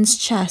in Ben's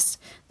chest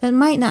that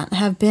might not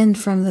have been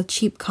from the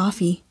cheap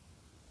coffee.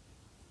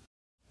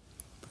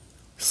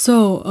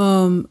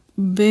 So,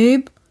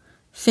 babe?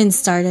 Finn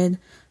started,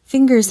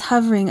 fingers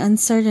hovering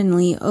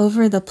uncertainly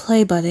over the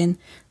play button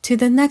to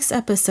the next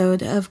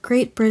episode of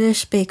Great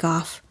British Bake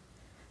Off.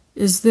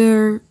 Is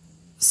there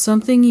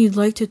something you'd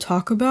like to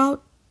talk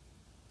about?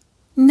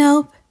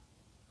 Nope,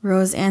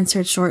 Rose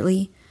answered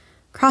shortly,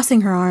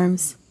 crossing her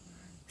arms.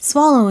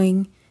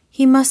 Swallowing,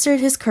 he mustered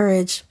his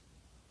courage.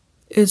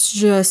 It's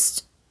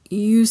just,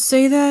 you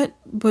say that,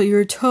 but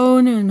your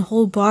tone and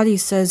whole body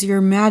says you're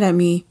mad at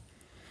me,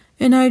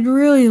 and I'd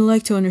really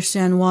like to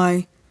understand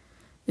why.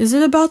 Is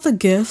it about the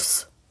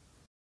gifts?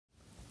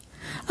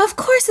 Of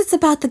course it's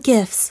about the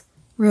gifts,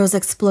 Rose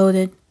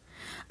exploded.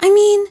 I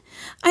mean,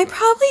 I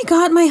probably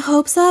got my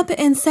hopes up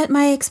and set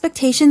my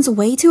expectations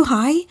way too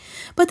high,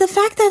 but the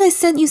fact that I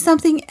sent you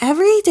something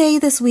every day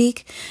this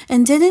week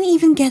and didn't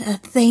even get a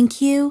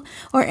thank you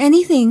or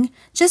anything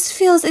just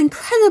feels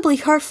incredibly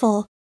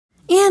hurtful.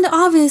 And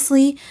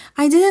obviously,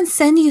 I didn't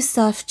send you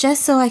stuff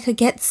just so I could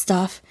get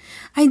stuff.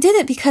 I did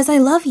it because I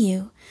love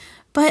you.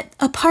 But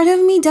a part of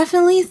me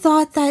definitely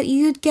thought that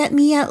you'd get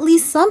me at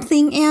least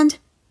something and...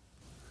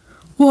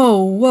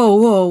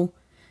 Whoa.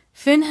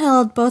 Finn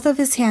held both of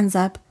his hands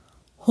up.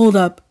 Hold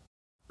up.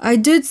 I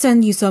did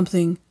send you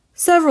something.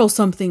 Several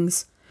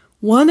somethings.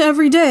 One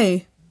every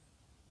day.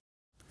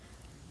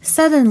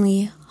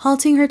 Suddenly,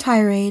 halting her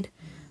tirade,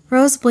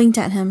 Rose blinked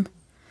at him.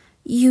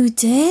 You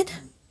did?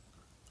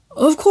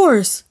 Of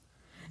course.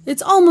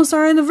 It's almost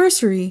our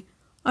anniversary.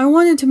 I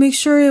wanted to make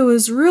sure it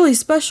was really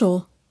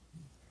special.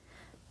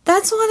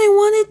 That's what I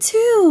wanted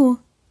too.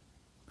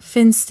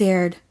 Finn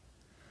stared.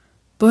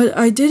 But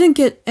I didn't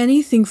get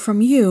anything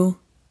from you.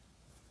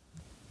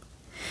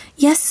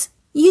 Yes,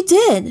 you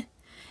did.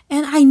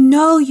 And I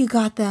know you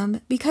got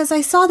them because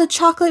I saw the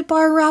chocolate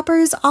bar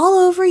wrappers all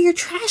over your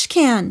trash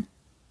can.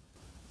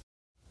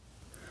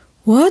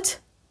 What?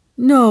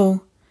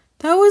 No,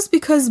 that was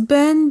because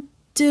Ben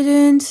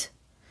didn't...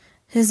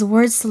 His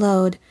words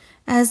slowed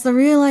as the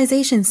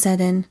realization set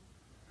in.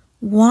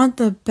 Want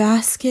the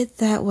basket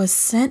that was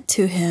sent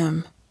to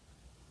him.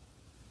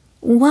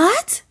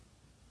 What?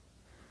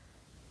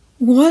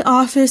 What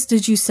office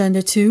did you send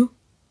it to?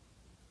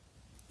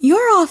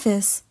 Your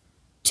office.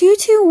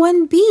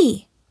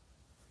 221B.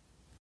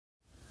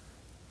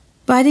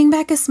 Biting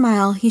back a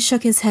smile, he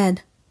shook his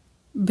head.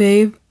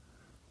 Babe,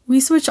 we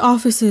switched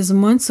offices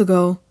months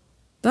ago.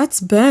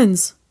 That's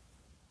Ben's.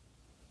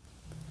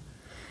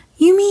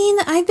 You mean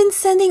I've been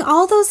sending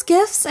all those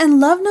gifts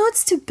and love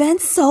notes to Ben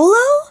solo?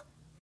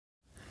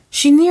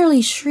 She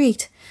nearly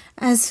shrieked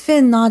as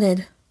Finn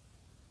nodded.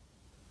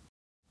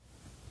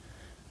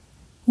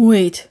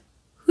 Wait,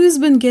 who's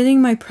been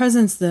getting my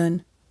presents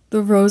then?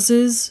 The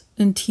roses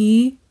and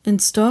tea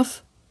and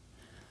stuff?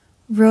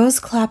 Rose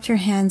clapped her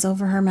hands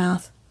over her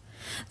mouth.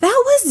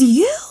 That was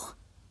you?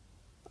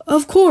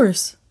 Of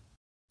course.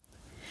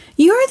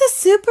 You're the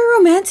super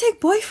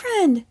romantic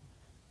boyfriend.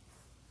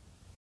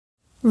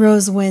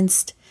 Rose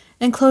winced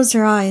and closed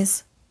her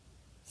eyes.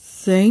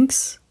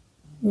 Thanks?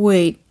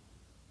 Wait,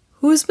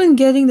 who's been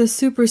getting the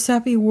super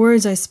sappy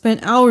words I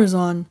spent hours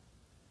on?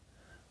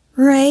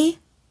 Ray?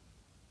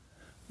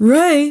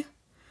 Ray?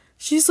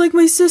 She's like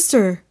my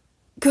sister.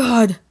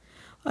 God,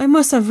 I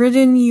must have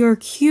written your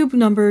cube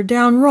number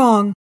down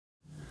wrong.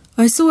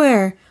 I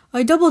swear,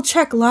 I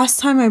double-checked last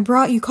time I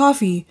brought you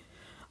coffee.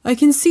 I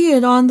can see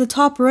it on the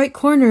top right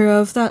corner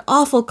of that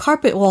awful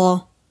carpet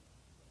wall.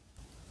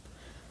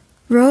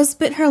 Rose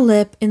bit her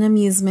lip in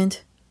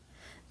amusement.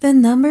 The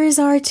numbers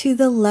are to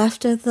the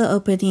left of the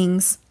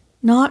openings,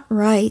 not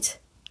right.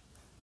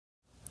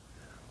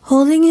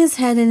 Holding his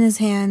head in his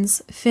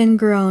hands, Finn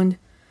groaned.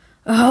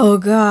 Oh,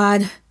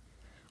 God.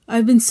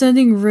 I've been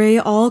sending Ray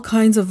all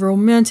kinds of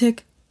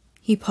romantic...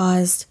 He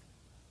paused,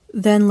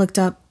 then looked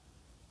up.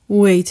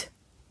 Wait.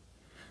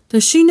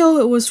 Does she know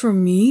it was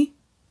from me?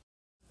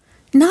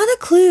 Not a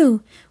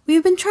clue.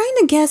 We've been trying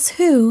to guess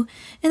who,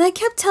 and I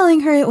kept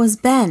telling her it was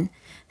Ben,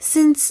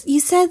 since you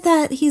said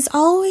that he's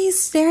always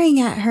staring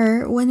at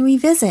her when we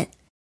visit.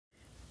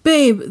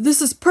 Babe,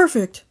 this is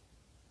perfect.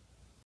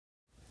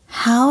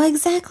 How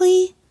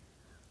exactly?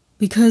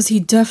 Because he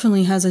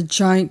definitely has a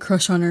giant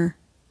crush on her.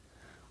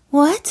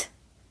 What?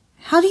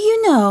 How do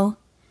you know?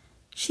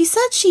 She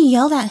said she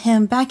yelled at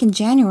him back in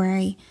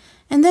January,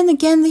 and then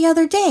again the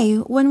other day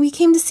when we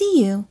came to see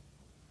you.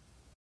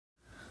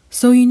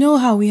 So you know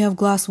how we have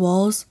glass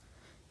walls?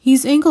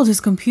 He's angled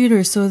his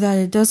computer so that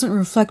it doesn't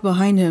reflect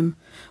behind him,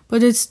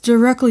 but it's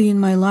directly in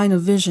my line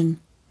of vision.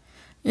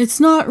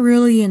 It's not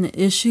really an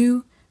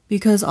issue,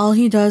 because all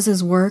he does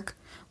is work,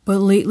 but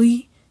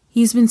lately,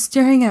 he's been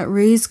staring at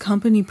Ray's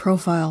company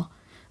profile,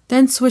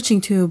 then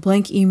switching to a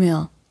blank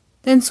email,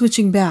 then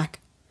switching back.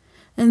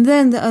 And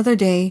then the other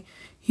day,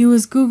 he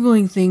was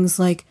Googling things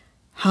like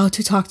how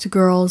to talk to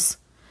girls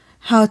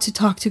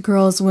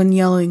when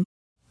yelling,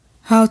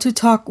 how to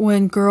talk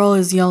when girl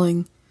is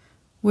yelling,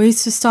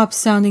 ways to stop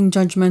sounding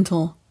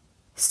judgmental,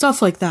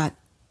 stuff like that.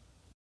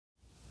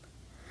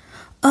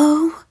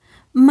 Oh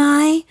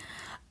my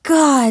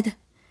God,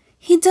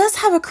 he does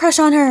have a crush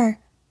on her.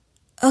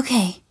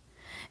 Okay,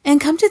 and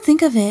come to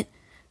think of it,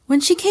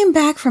 when she came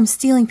back from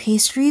stealing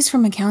pastries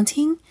from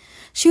accounting,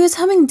 she was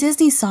humming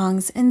Disney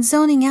songs and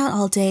zoning out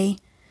all day.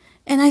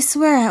 And I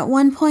swear at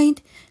one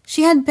point,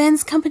 she had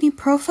Ben's company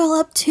profile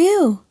up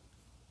too.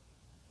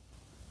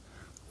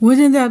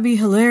 Wouldn't that be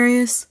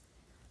hilarious?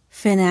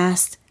 Finn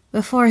asked,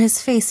 before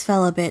his face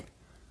fell a bit.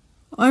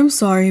 I'm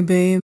sorry,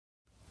 babe.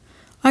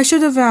 I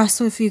should have asked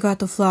if you got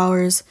the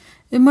flowers.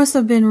 It must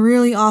have been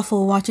really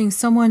awful watching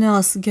someone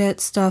else get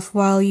stuff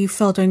while you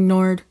felt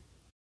ignored.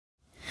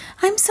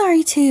 I'm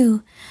sorry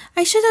too.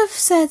 I should have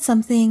said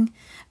something,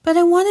 but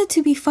I wanted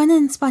to be fun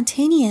and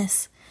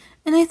spontaneous,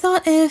 and I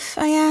thought if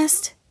I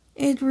asked,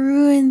 it'd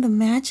ruin the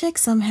magic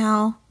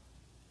somehow.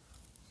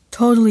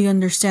 Totally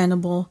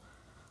understandable.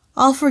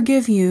 I'll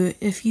forgive you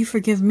if you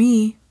forgive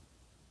me.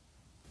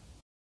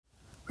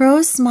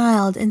 Rose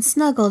smiled and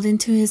snuggled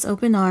into his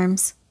open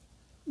arms.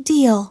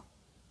 Deal.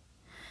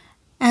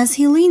 As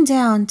he leaned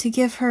down to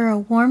give her a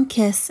warm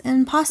kiss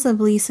and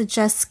possibly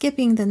suggest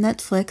skipping the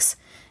Netflix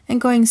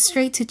and going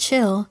straight to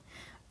chill,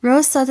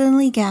 Rose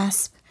suddenly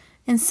gasped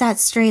and sat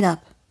straight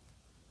up.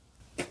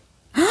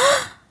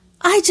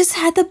 I just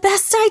had the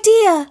best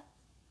idea!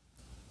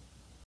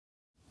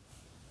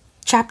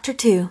 Chapter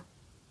 2.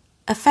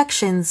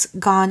 Affections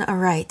Gone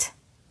Aright.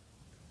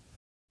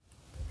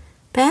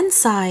 Ben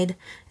sighed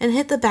and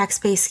hit the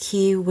backspace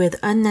key with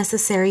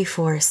unnecessary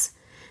force.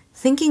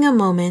 Thinking a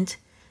moment,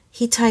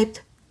 he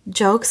typed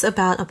jokes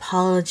about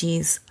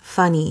apologies,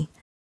 funny,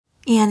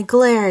 and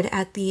glared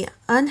at the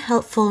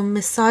unhelpful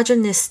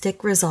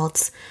misogynistic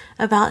results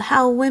about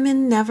how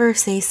women never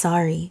say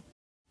sorry.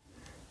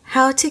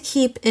 How to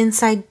keep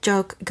inside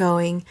joke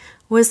going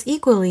was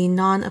equally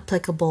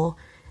non-applicable,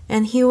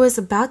 and he was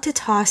about to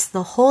toss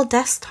the whole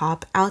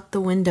desktop out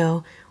the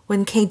window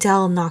when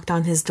Cadell knocked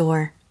on his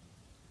door.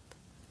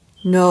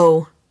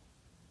 No,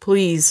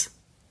 please,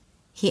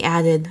 he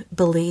added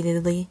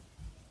belatedly.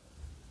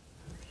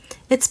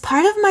 It's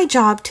part of my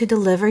job to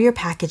deliver your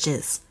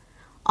packages.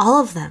 All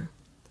of them,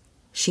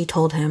 she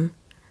told him,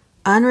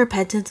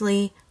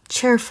 unrepentantly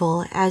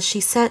cheerful as she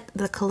set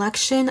the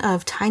collection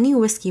of tiny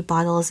whiskey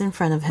bottles in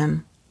front of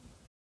him.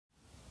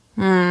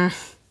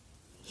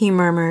 He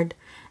murmured,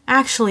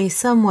 actually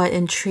somewhat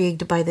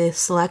intrigued by the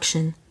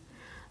selection.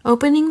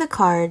 Opening the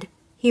card,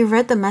 he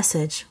read the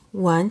message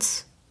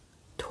once,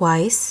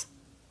 twice,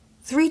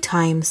 3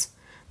 times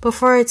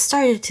before it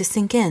started to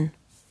sink in.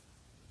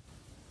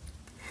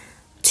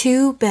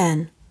 To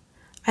Ben,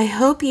 I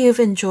hope you've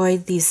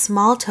enjoyed these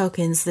small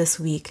tokens this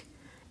week,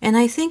 and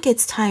I think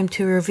it's time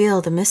to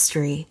reveal the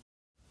mystery.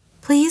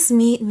 Please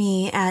meet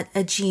me at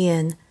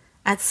Aegean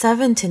at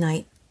 7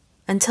 tonight.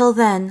 Until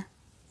then,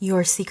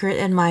 your secret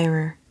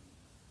admirer.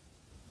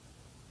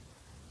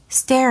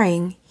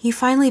 Staring, he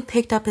finally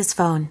picked up his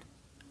phone.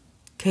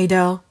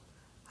 K-Dell,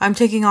 I'm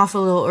taking off a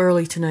little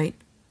early tonight.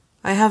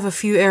 I have a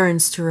few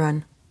errands to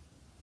run.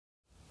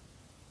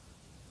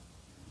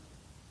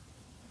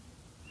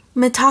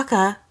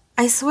 Mitaka,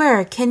 I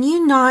swear, can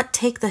you not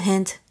take the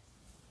hint?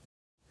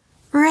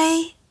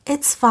 Ray,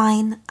 it's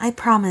fine, I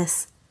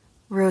promise.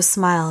 Rose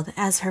smiled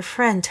as her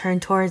friend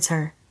turned towards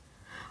her.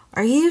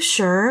 Are you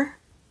sure?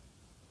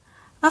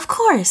 Of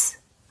course.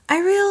 I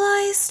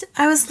realized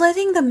I was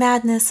letting the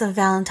madness of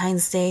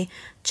Valentine's Day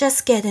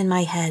just get in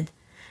my head,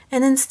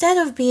 and instead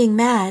of being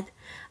mad,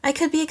 I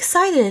could be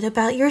excited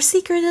about your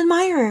secret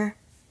admirer.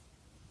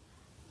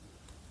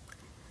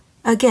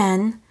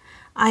 Again,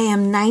 I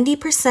am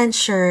 90%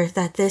 sure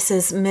that this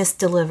is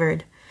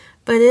misdelivered,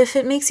 but if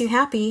it makes you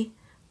happy,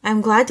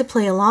 I'm glad to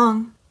play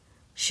along,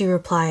 she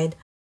replied,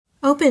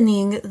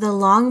 opening the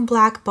long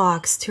black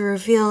box to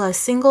reveal a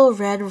single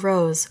red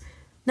rose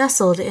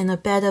nestled in a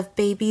bed of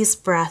baby's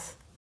breath,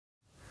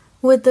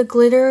 with the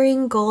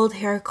glittering gold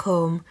hair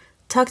comb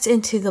tucked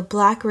into the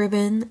black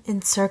ribbon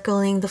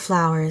encircling the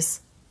flowers.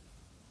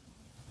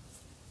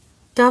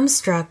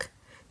 Dumbstruck,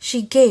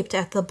 she gaped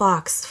at the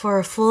box for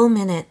a full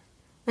minute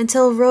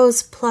until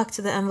Rose plucked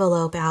the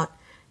envelope out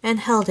and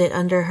held it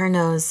under her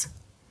nose.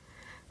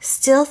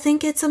 Still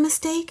think it's a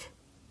mistake?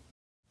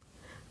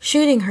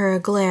 Shooting her a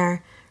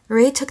glare,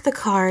 Ray took the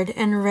card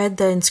and read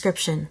the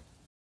inscription.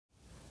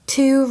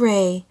 To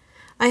Ray,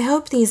 I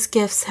hope these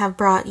gifts have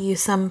brought you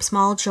some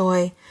small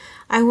joy.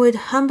 I would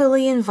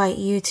humbly invite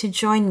you to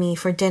join me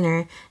for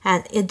dinner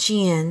at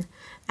Aegean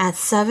at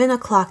 7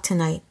 o'clock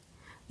tonight.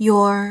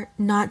 Your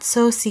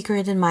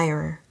not-so-secret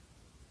admirer.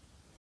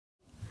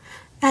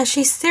 As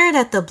she stared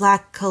at the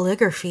black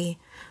calligraphy,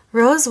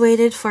 Rose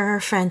waited for her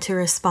friend to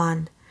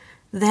respond,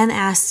 then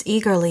asked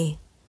eagerly,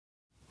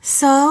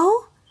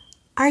 So,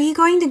 are you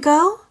going to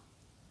go?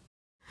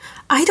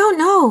 I don't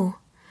know.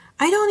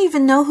 I don't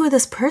even know who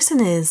this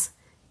person is.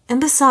 And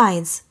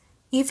besides,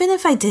 even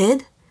if I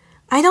did,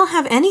 I don't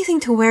have anything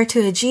to wear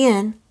to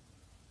Aegean.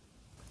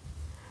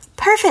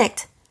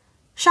 Perfect!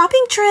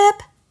 Shopping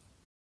trip!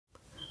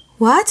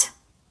 What?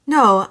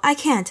 No, I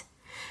can't.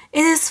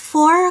 It is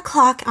 4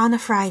 o'clock on a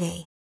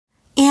Friday.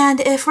 And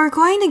if we're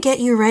going to get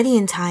you ready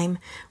in time,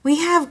 we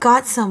have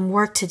got some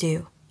work to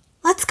do.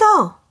 Let's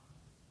go!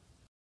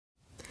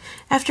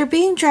 After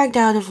being dragged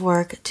out of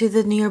work to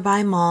the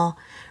nearby mall,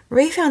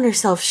 Ray found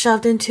herself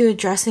shoved into a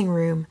dressing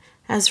room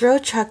as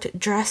Rose chucked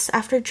dress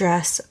after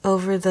dress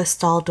over the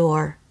stall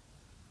door.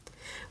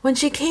 When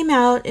she came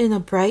out in a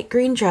bright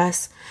green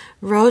dress,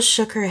 Rose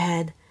shook her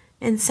head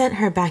and sent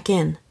her back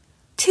in.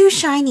 Too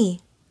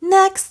shiny.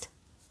 Next!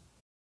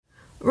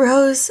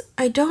 Rose,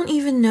 I don't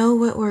even know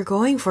what we're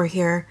going for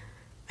here.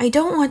 I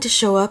don't want to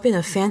show up in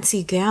a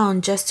fancy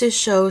gown just to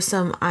show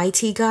some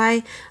IT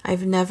guy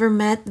I've never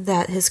met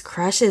that his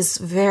crush is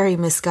very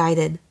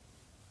misguided.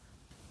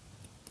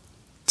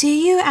 Do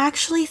you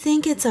actually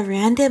think it's a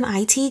random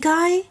IT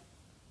guy?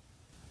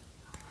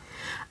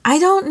 I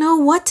don't know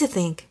what to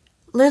think.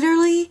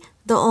 Literally,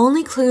 the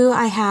only clue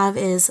I have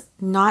is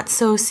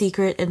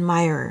not-so-secret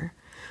admirer.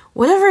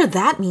 Whatever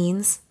that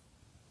means.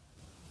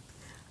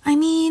 I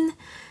mean,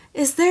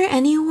 is there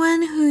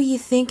anyone who you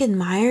think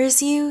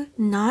admires you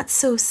not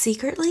so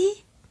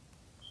secretly?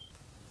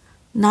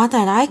 Not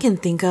that I can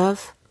think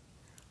of.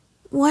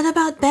 What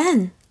about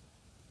Ben?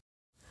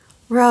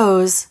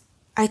 Rose,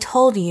 I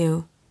told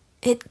you.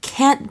 It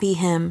can't be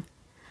him.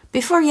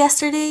 Before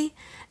yesterday,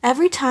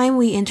 every time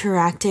we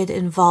interacted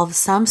involved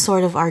some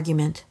sort of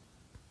argument.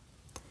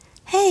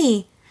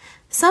 Hey,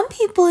 some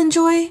people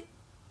enjoy...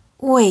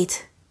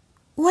 Wait,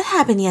 what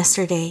happened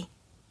yesterday?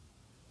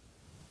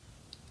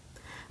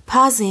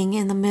 Pausing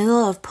in the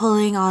middle of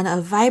pulling on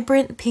a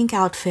vibrant pink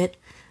outfit,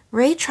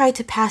 Ray tried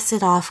to pass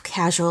it off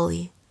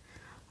casually.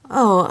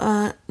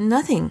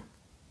 Nothing.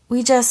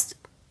 We just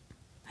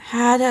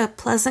had a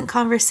pleasant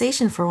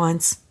conversation for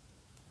once.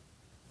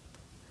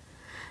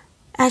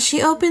 As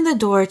she opened the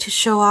door to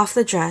show off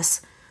the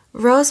dress,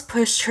 Rose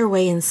pushed her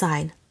way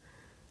inside.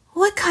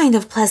 What kind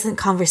of pleasant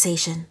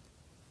conversation?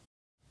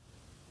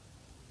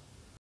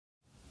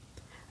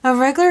 A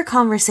regular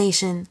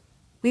conversation.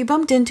 We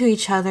bumped into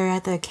each other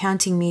at the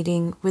accounting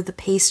meeting with the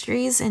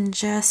pastries and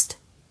just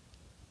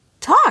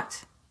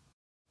talked.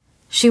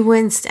 She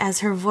winced as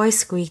her voice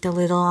squeaked a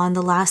little on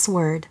the last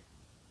word.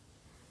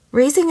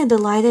 Raising a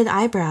delighted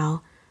eyebrow,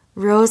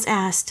 Rose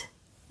asked,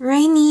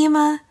 Ray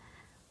Nima,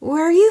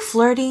 were you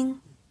flirting?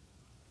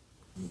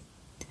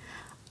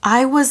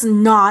 I was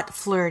not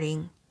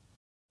flirting.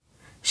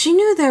 She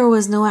knew there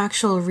was no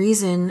actual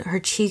reason her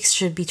cheeks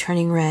should be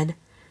turning red,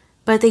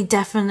 but they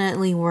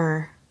definitely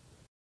were.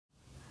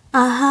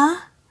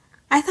 Uh-huh.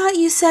 I thought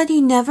you said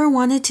you never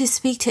wanted to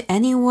speak to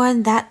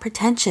anyone that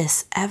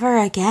pretentious ever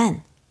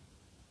again.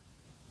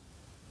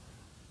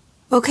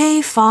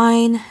 Okay,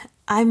 fine.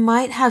 I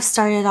might have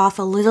started off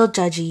a little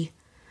judgy,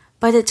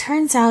 but it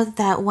turns out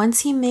that once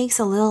he makes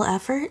a little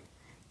effort,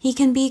 he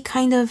can be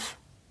kind of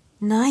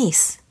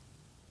nice.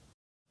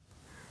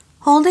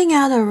 Holding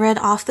out a red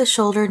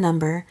off-the-shoulder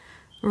number,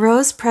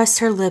 Rose pressed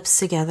her lips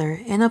together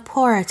in a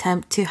poor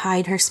attempt to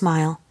hide her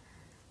smile.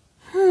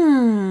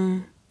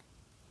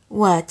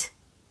 What?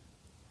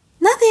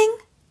 Nothing.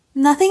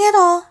 Nothing at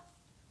all.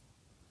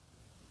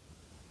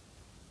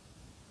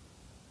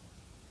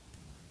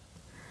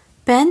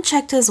 Ben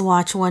checked his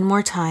watch one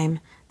more time,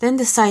 then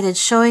decided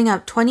showing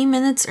up 20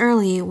 minutes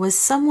early was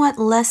somewhat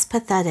less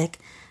pathetic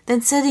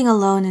than sitting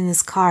alone in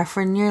his car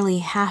for nearly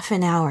half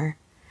an hour.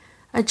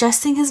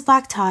 Adjusting his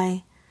black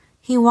tie,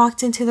 he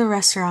walked into the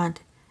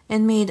restaurant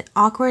and made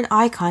awkward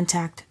eye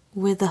contact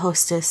with the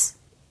hostess.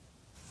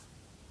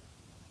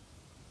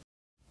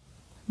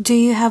 Do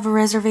you have a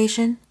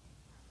reservation?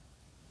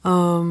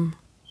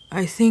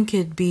 I think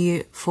it'd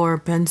be for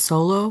Ben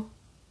Solo.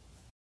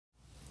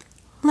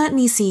 Let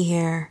me see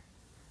here.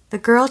 The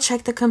girl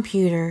checked the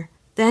computer,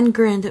 then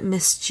grinned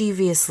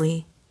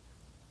mischievously.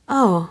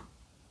 Oh,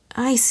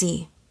 I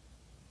see.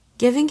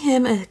 Giving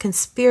him a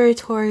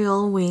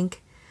conspiratorial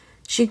wink,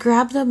 she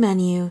grabbed the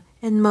menu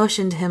and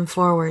motioned him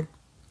forward.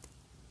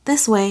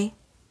 This way.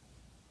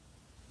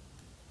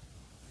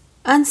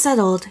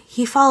 Unsettled,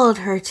 he followed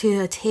her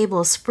to a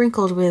table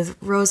sprinkled with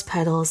rose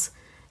petals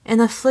and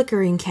a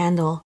flickering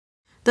candle.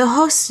 The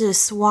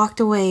hostess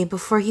walked away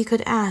before he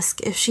could ask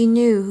if she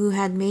knew who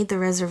had made the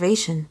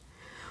reservation,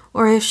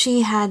 or if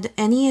she had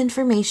any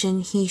information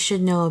he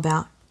should know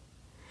about.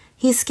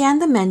 He scanned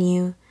the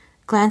menu,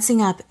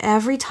 glancing up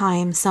every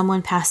time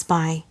someone passed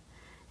by,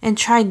 and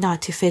tried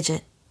not to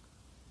fidget.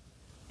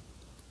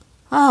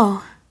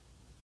 Oh.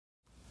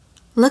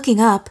 Looking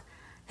up,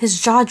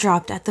 his jaw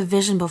dropped at the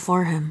vision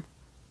before him.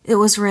 It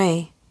was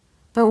Rey,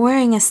 but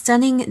wearing a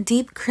stunning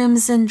deep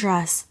crimson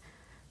dress,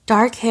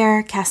 dark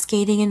hair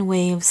cascading in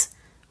waves,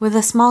 with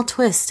a small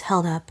twist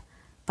held up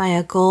by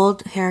a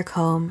gold hair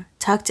comb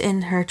tucked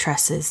in her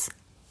tresses.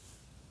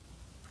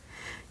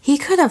 He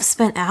could have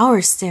spent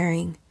hours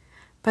staring,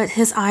 but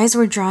his eyes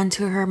were drawn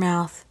to her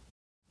mouth,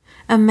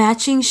 a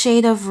matching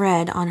shade of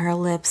red on her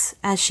lips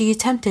as she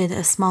attempted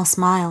a small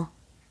smile.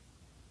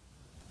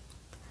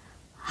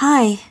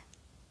 Hi,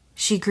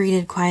 she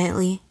greeted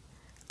quietly,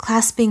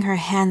 clasping her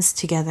hands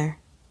together.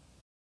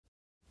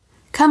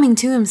 Coming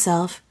to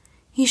himself,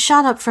 he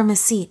shot up from his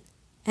seat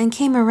and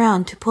came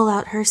around to pull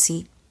out her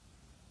seat.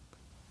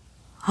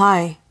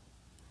 Hi,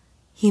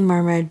 he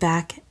murmured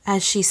back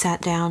as she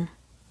sat down.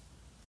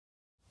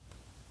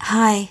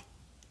 Hi,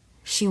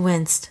 she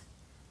winced.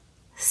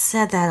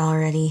 Said that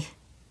already.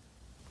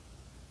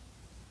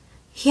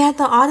 He had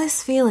the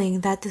oddest feeling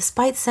that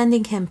despite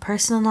sending him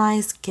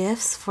personalized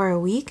gifts for a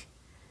week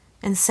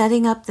and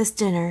setting up this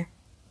dinner,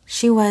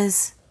 she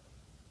was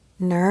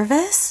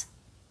nervous?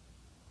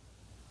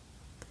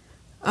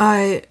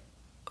 I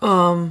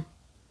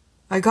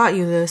got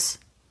you this.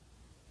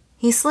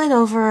 He slid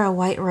over a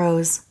white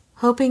rose,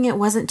 hoping it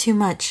wasn't too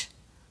much.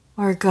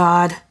 Or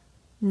God,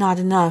 not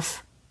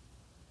enough.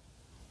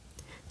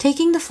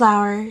 Taking the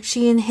flower,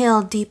 she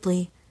inhaled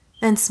deeply,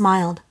 then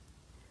smiled.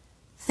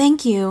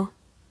 Thank you.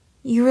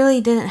 You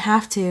really didn't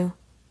have to.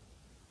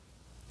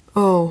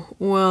 Oh,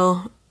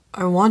 well,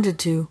 I wanted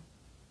to,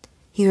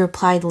 he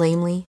replied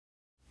lamely,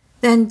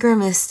 then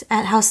grimaced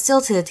at how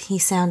stilted he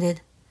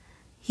sounded.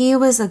 He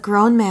was a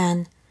grown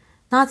man,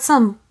 not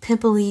some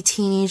pimply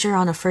teenager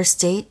on a first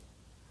date.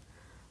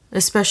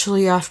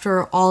 Especially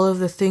after all of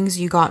the things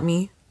you got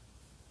me.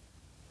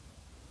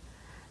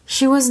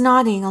 She was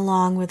nodding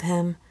along with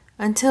him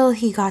until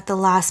he got the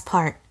last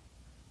part.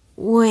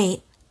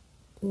 Wait,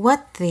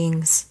 what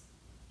things?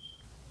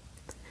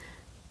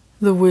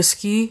 The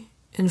whiskey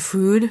and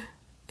food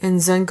and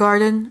Zen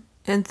garden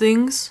and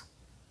things.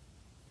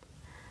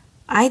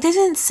 I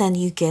didn't send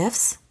you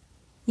gifts.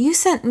 You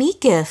sent me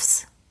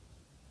gifts.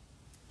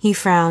 He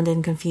frowned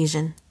in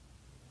confusion.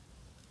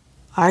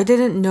 I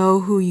didn't know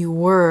who you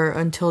were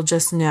until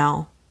just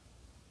now.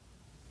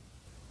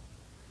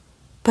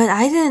 But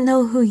I didn't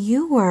know who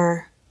you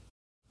were.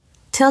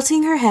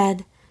 Tilting her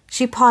head,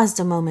 she paused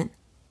a moment.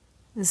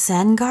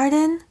 Zen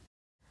garden?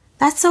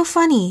 That's so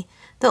funny.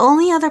 The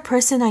only other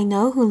person I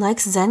know who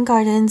likes Zen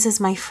gardens is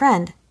my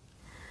friend.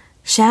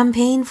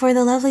 Champagne for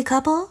the lovely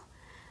couple?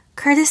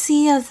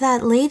 Courtesy of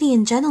that lady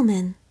and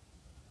gentleman.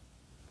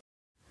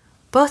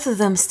 Both of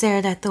them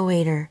stared at the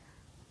waiter,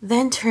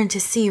 then turned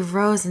to see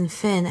Rose and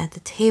Finn at the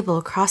table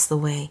across the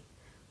way,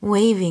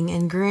 waving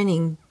and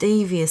grinning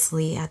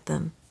deviously at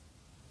them.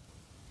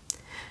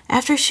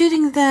 After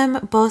shooting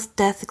them both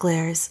death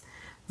glares,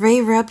 Rey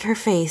rubbed her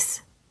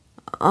face.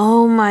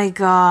 Oh my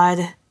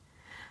God,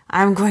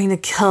 I'm going to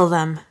kill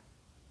them.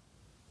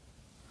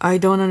 I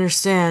don't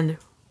understand.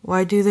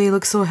 Why do they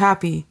look so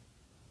happy?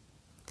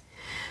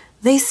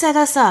 They set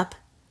us up,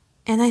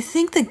 and I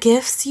think the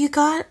gifts you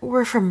got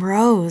were from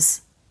Rose.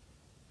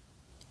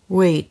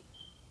 Wait,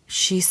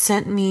 she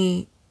sent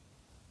me...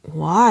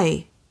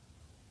 Why?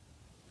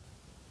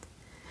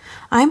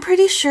 I'm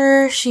pretty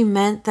sure she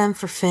meant them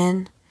for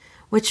Finn.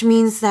 which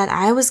means that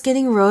I was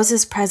getting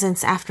Rose's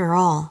presents after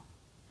all.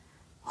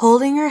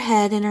 Holding her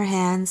head in her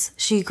hands,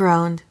 she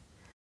groaned.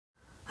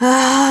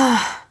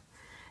 Ah,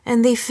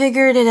 and they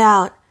figured it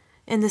out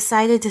and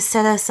decided to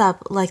set us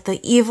up like the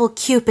evil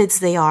cupids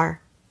they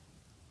are.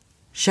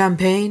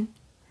 Champagne?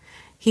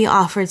 He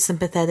offered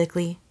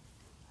sympathetically.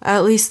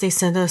 At least they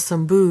sent us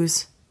some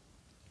booze.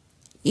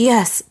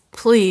 Yes,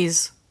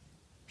 please,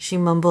 she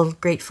mumbled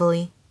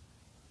gratefully.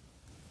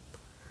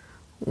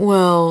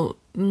 Well,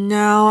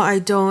 now I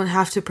don't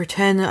have to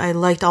pretend I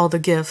liked all the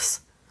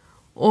gifts,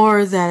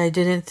 or that I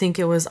didn't think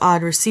it was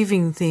odd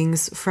receiving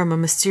things from a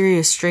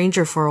mysterious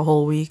stranger for a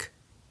whole week.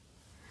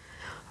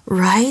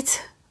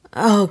 Right?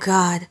 Oh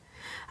God,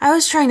 I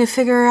was trying to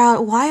figure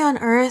out why on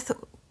earth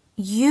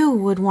you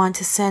would want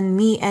to send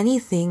me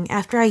anything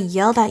after I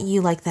yelled at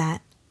you like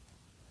that.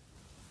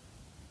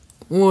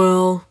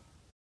 Well,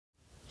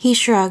 he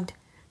shrugged,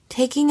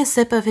 taking a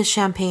sip of his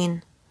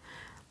champagne.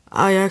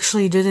 I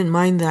actually didn't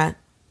mind that.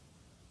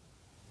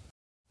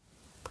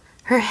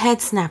 Her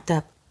head snapped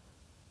up.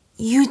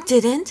 You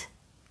didn't?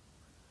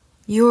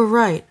 You were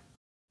right.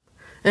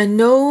 And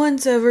no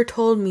one's ever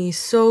told me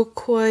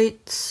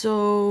quite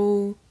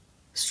so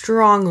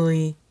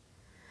strongly,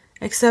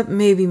 except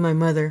maybe my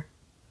mother.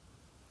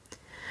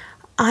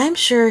 I'm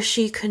sure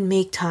she could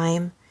make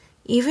time,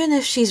 even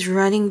if she's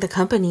running the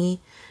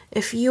company,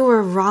 if you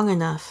were wrong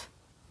enough.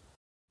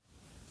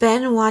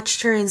 Ben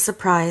watched her in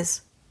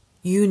surprise.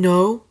 You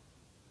know?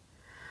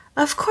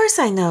 Of course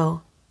I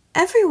know.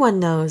 Everyone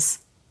knows.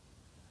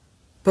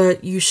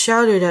 But you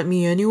shouted at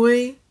me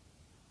anyway?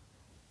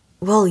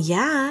 Well,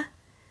 yeah.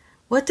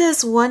 What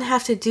does one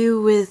have to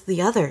do with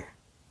the other?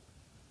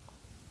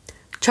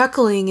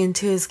 Chuckling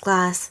into his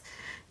glass,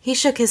 he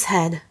shook his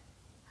head.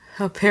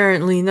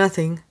 Apparently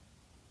nothing.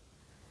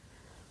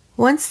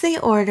 Once they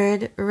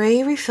ordered,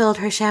 Ray refilled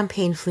her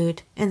champagne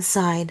flute and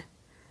sighed.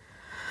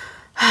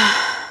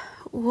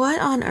 What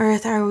on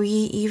earth are we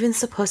even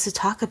supposed to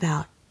talk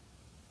about?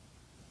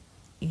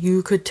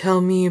 You could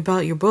tell me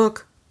about your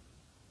book.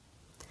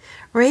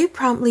 Ray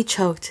promptly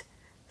choked,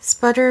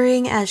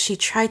 sputtering as she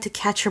tried to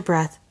catch her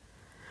breath.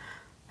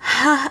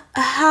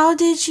 How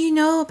did you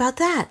know about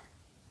that?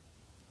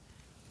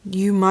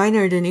 You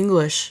minored in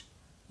English.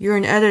 You're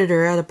an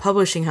editor at a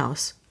publishing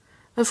house.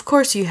 Of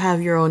course you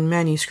have your own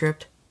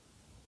manuscript.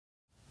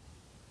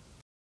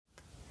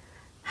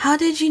 How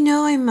did you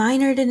know I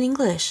minored in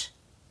English?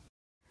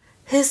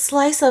 His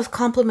slice of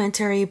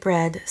complimentary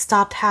bread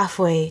stopped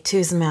halfway to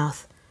his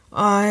mouth.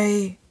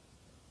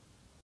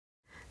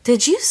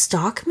 Did you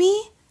stalk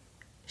me?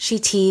 She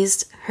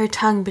teased, her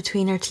tongue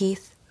between her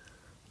teeth.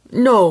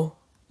 No,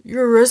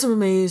 your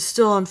resume is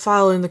still on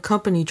file in the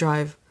company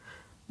drive.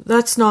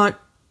 That's not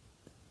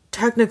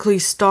technically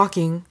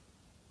stalking,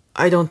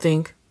 I don't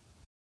think.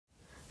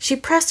 She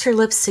pressed her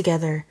lips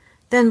together,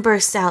 then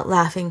burst out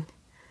laughing.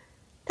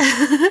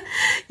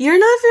 You're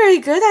not very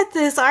good at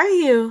this, are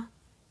you?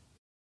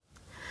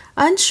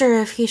 Unsure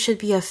if he should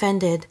be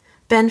offended,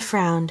 Ben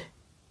frowned.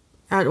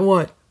 At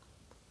what?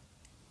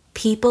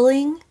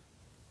 Peopling?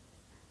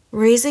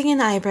 Raising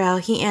an eyebrow,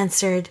 he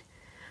answered,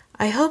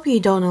 I hope you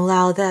don't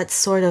allow that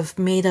sort of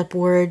made-up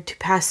word to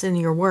pass in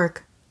your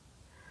work.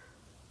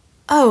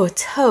 Oh,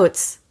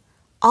 totes.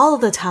 All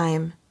the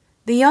time.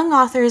 The young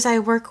authors I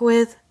work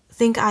with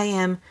think I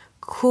am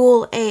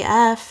cool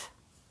AF.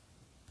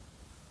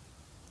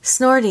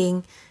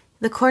 Snorting,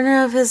 the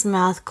corner of his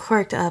mouth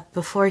quirked up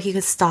before he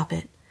could stop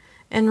it,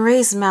 and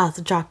Ray's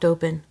mouth dropped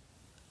open.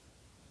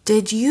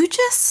 Did you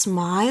just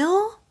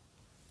smile?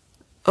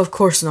 Of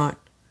course not,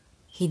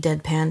 he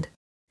deadpanned.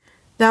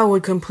 That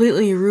would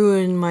completely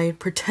ruin my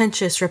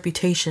pretentious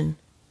reputation.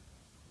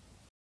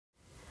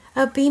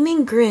 A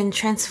beaming grin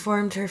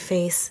transformed her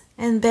face,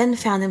 and Ben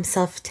found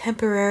himself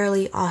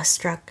temporarily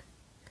awestruck.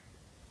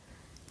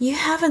 You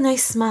have a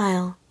nice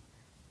smile,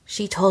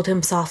 she told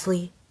him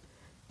softly,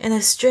 and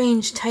a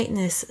strange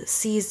tightness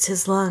seized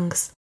his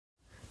lungs.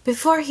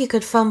 Before he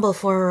could fumble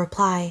for a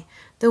reply,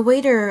 the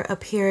waiter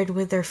appeared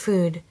with their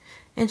food,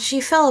 and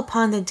she fell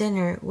upon the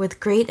dinner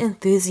with great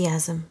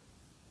enthusiasm.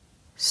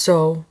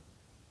 So,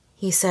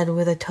 he said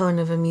with a tone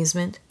of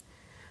amusement,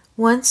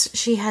 once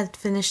she had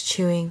finished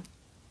chewing.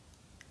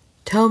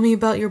 Tell me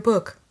about your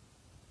book.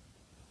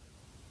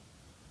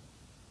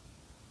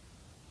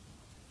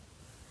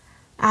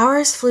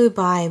 Hours flew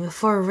by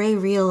before Ray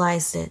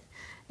realized it,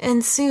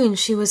 and soon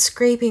she was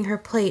scraping her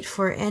plate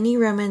for any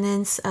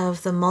remnants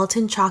of the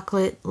molten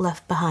chocolate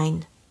left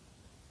behind.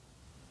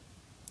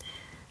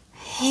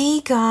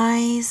 Hey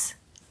guys,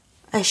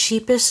 a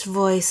sheepish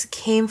voice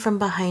came from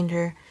behind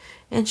her,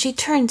 and she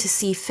turned to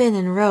see Finn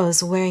and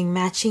Rose wearing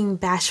matching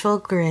bashful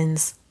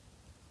grins.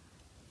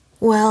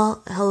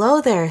 Well, hello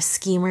there,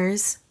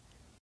 schemers.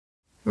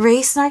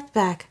 Ray snarked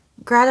back,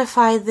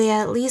 gratified they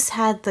at least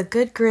had the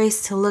good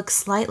grace to look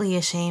slightly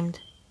ashamed.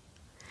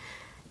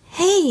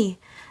 Hey,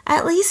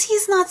 at least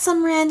he's not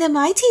some random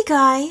IT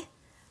guy,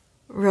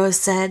 Rose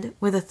said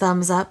with a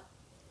thumbs up.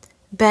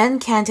 Ben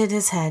canted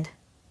his head.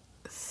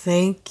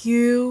 Thank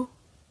you.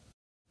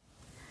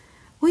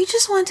 We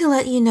just want to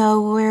let you know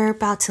we're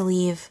about to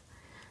leave.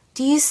 Do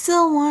Do you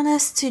still want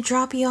us to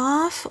drop you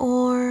off,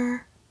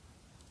 or...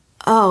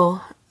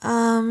 Oh,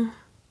 I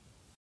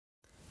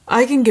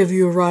can give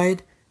you a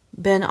ride.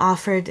 Ben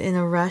offered in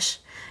a rush,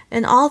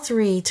 and all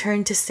three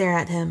turned to stare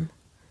at him.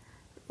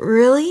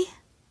 Really?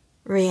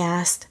 Ray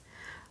asked,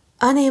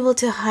 unable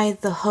to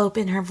hide the hope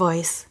in her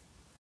voice.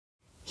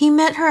 He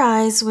met her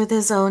eyes with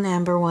his own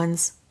amber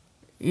ones.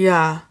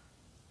 Yeah.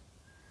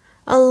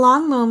 A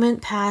long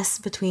moment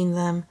passed between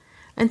them,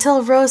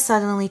 until Rose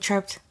suddenly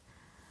chirped,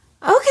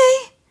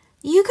 Okay,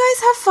 you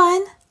guys have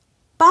fun.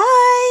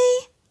 Bye!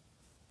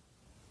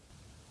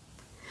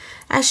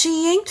 As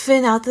she yanked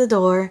Finn out the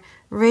door,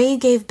 Ray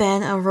gave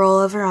Ben a roll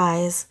of her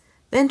eyes,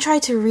 then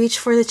tried to reach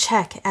for the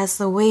check as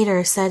the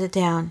waiter set it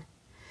down.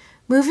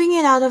 Moving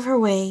it out of her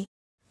way,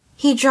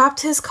 he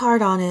dropped his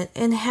card on it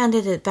and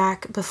handed it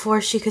back before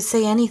she could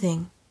say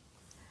anything.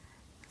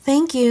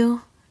 Thank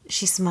you,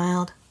 she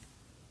smiled.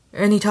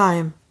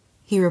 Anytime,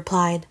 he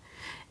replied,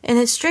 and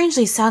it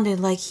strangely sounded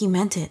like he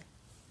meant it.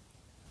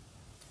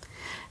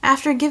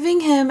 After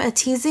giving him a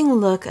teasing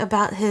look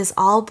about his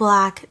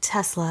all-black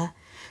Tesla,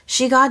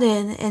 she got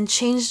in and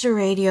changed the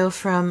radio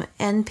from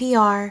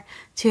NPR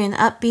to an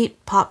upbeat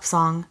pop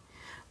song,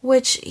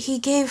 which he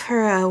gave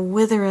her a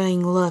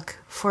withering look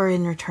for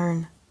in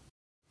return.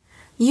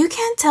 You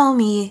can't tell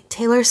me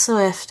Taylor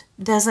Swift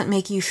doesn't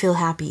make you feel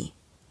happy.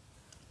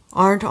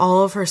 Aren't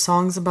all of her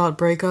songs about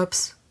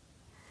breakups?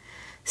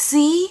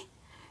 See?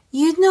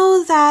 You'd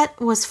know that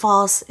was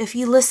false if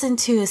you listened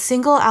to a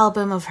single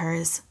album of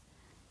hers.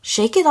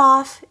 Shake It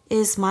Off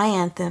is my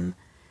anthem.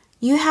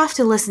 You have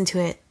to listen to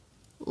it.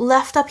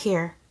 Left up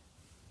here.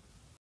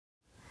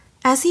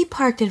 As he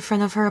parked in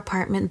front of her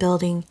apartment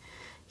building,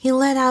 he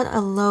let out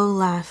a low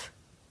laugh.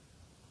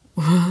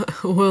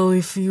 Well,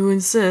 if you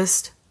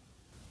insist.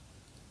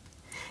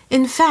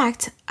 In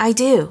fact, I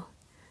do,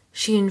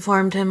 she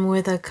informed him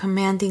with a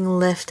commanding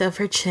lift of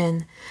her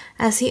chin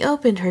as he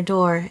opened her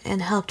door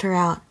and helped her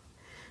out.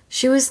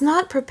 She was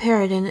not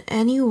prepared in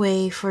any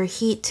way for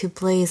heat to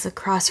blaze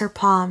across her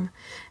palm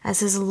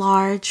as his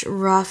large,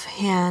 rough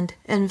hand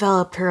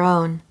enveloped her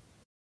own.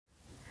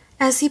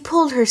 As he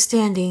pulled her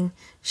standing,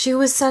 she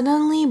was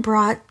suddenly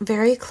brought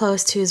very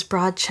close to his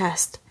broad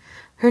chest,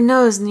 her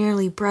nose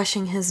nearly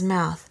brushing his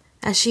mouth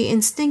as she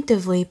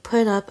instinctively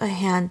put up a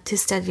hand to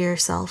steady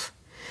herself,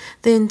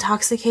 the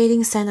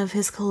intoxicating scent of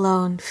his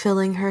cologne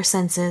filling her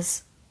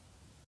senses.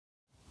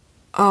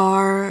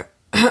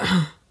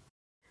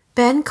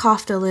 Ben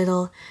coughed a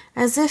little,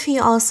 as if he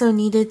also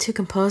needed to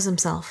compose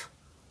himself.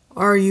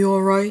 Are you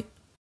all right?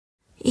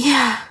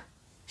 Yeah,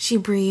 she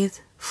breathed,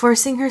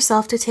 forcing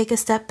herself to take a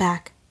step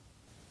back.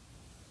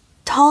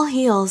 Tall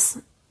heels,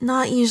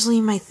 not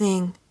usually my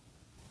thing.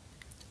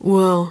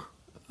 Well,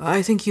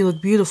 I think you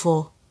look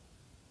beautiful.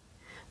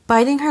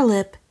 Biting her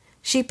lip,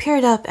 she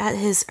peered up at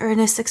his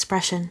earnest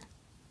expression.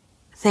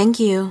 Thank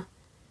you.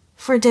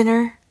 For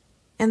dinner,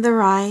 and the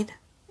ride,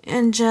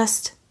 and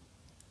just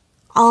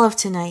all of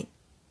tonight.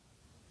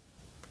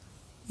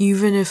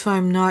 Even if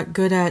I'm not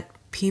good at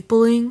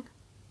peopling?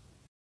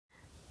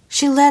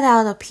 She let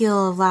out a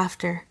peal of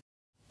laughter.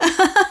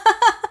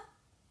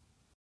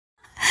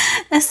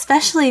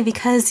 Especially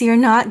because you're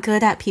not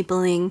good at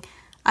peopling.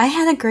 I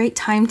had a great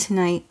time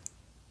tonight.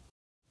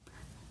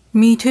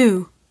 Me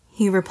too,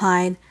 he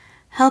replied,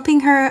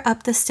 helping her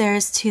up the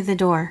stairs to the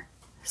door.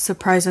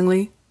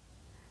 Surprisingly.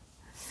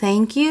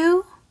 Thank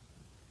you?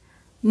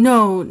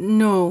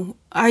 No,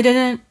 I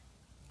didn't.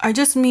 I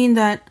just mean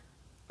that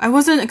I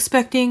wasn't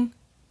expecting.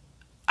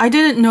 I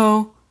didn't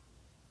know,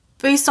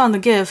 based on the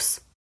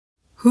gifts,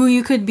 who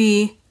you could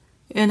be,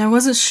 and I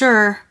wasn't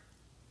sure,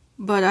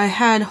 but I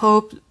had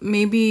hoped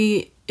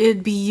maybe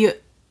it'd be you.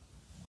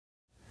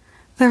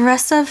 The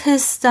rest of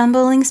his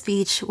stumbling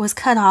speech was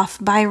cut off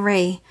by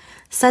Ray,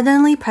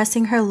 suddenly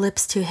pressing her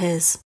lips to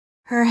his,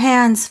 her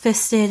hands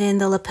fisted in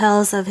the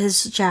lapels of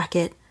his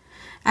jacket.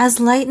 As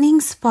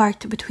lightning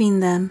sparked between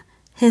them,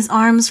 his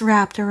arms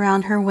wrapped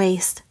around her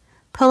waist,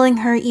 pulling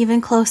her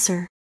even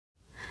closer,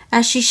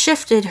 as she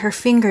shifted her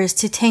fingers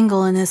to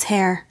tangle in his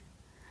hair.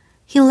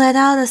 He let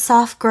out a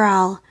soft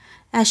growl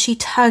as she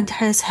tugged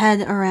his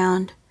head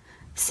around,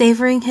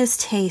 savoring his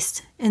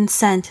taste and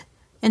scent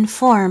and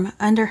form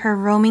under her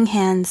roaming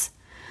hands,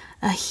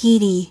 a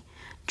heady,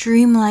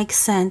 dreamlike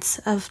sense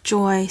of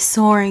joy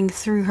soaring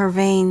through her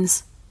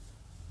veins.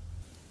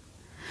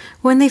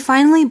 When they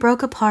finally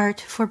broke apart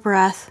for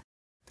breath,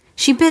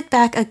 she bit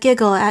back a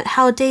giggle at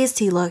how dazed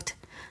he looked,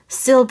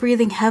 still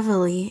breathing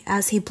heavily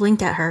as he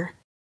blinked at her.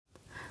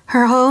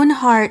 Her own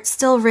heart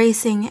still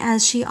racing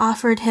as she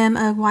offered him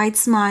a wide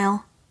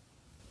smile.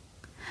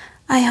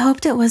 I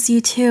hoped it was you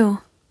too.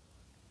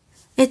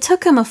 It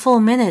took him a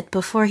full minute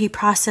before he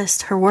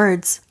processed her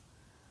words.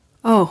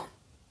 Oh,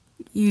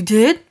 you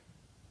did?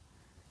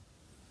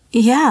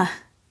 Yeah,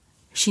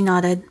 she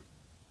nodded.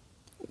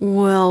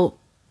 Well,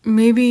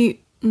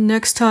 maybe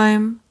next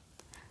time.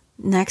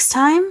 Next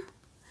time?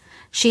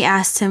 She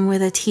asked him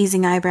with a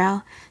teasing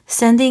eyebrow,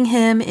 sending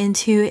him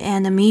into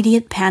an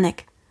immediate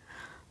panic.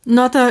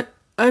 Not that,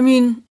 I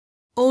mean,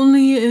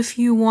 only if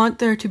you want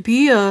there to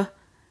be a...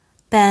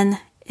 Ben,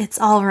 it's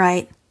all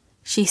right,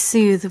 she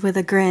soothed with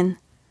a grin.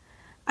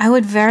 I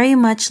would very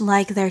much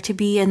like there to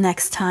be a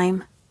next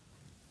time.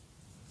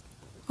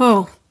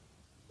 Oh,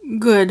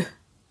 good.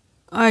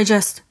 I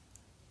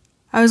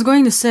was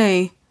going to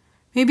say,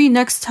 maybe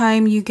next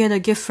time you get a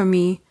gift from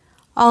me,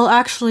 I'll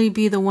actually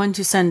be the one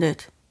to send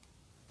it.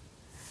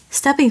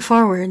 Stepping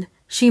forward,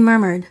 she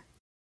murmured,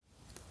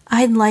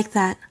 I'd like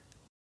that,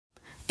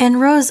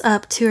 and rose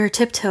up to her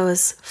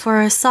tiptoes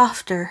for a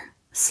softer,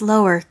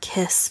 slower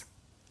kiss.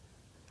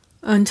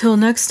 Until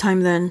next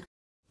time then,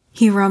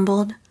 he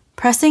rumbled,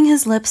 pressing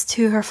his lips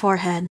to her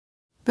forehead,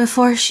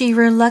 before she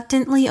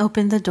reluctantly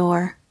opened the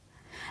door.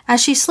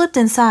 As she slipped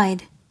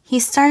inside, he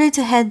started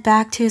to head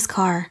back to his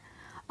car,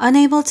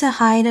 unable to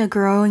hide a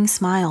growing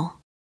smile.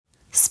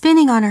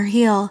 Spinning on her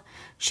heel,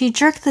 she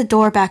jerked the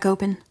door back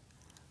open.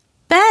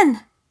 Ben!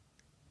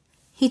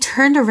 He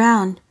turned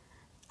around,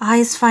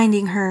 eyes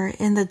finding her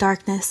in the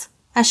darkness,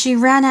 as she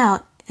ran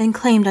out and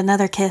claimed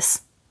another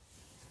kiss.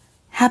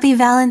 Happy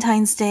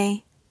Valentine's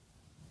Day.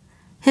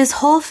 His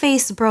whole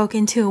face broke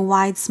into a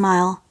wide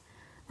smile,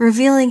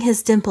 revealing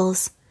his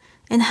dimples,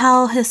 and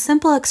how his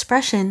simple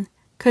expression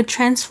could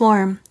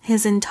transform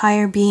his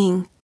entire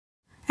being.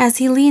 As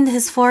he leaned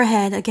his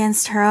forehead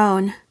against her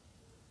own.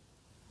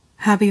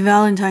 Happy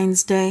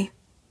Valentine's Day.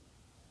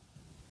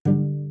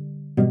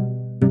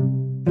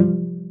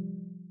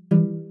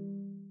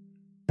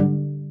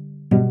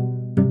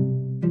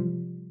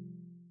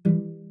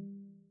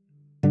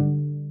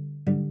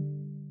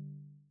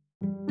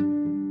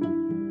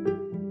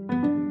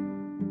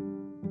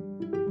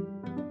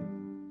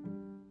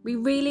 We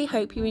really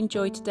hope you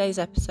enjoyed today's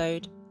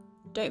episode.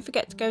 Don't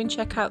forget to go and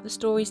check out the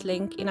stories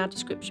link in our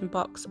description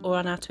box or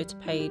on our Twitter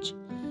page.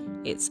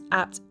 It's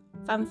at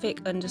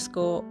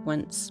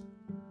fanfic_once.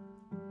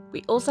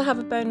 We also have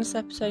a bonus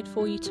episode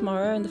for you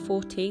tomorrow on the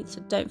 14th,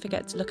 so don't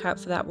forget to look out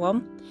for that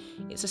one.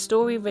 It's a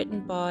story written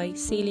by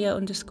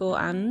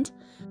Celia_and,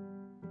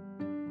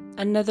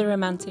 another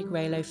romantic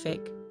Reylo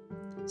fic.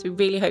 So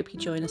we really hope you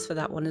join us for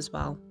that one as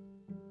well.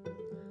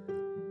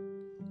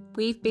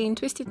 We've been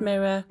Twisted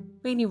Mirror,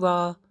 Really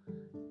Raw,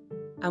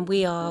 and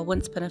we are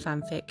Once Upon a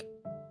Fanfic.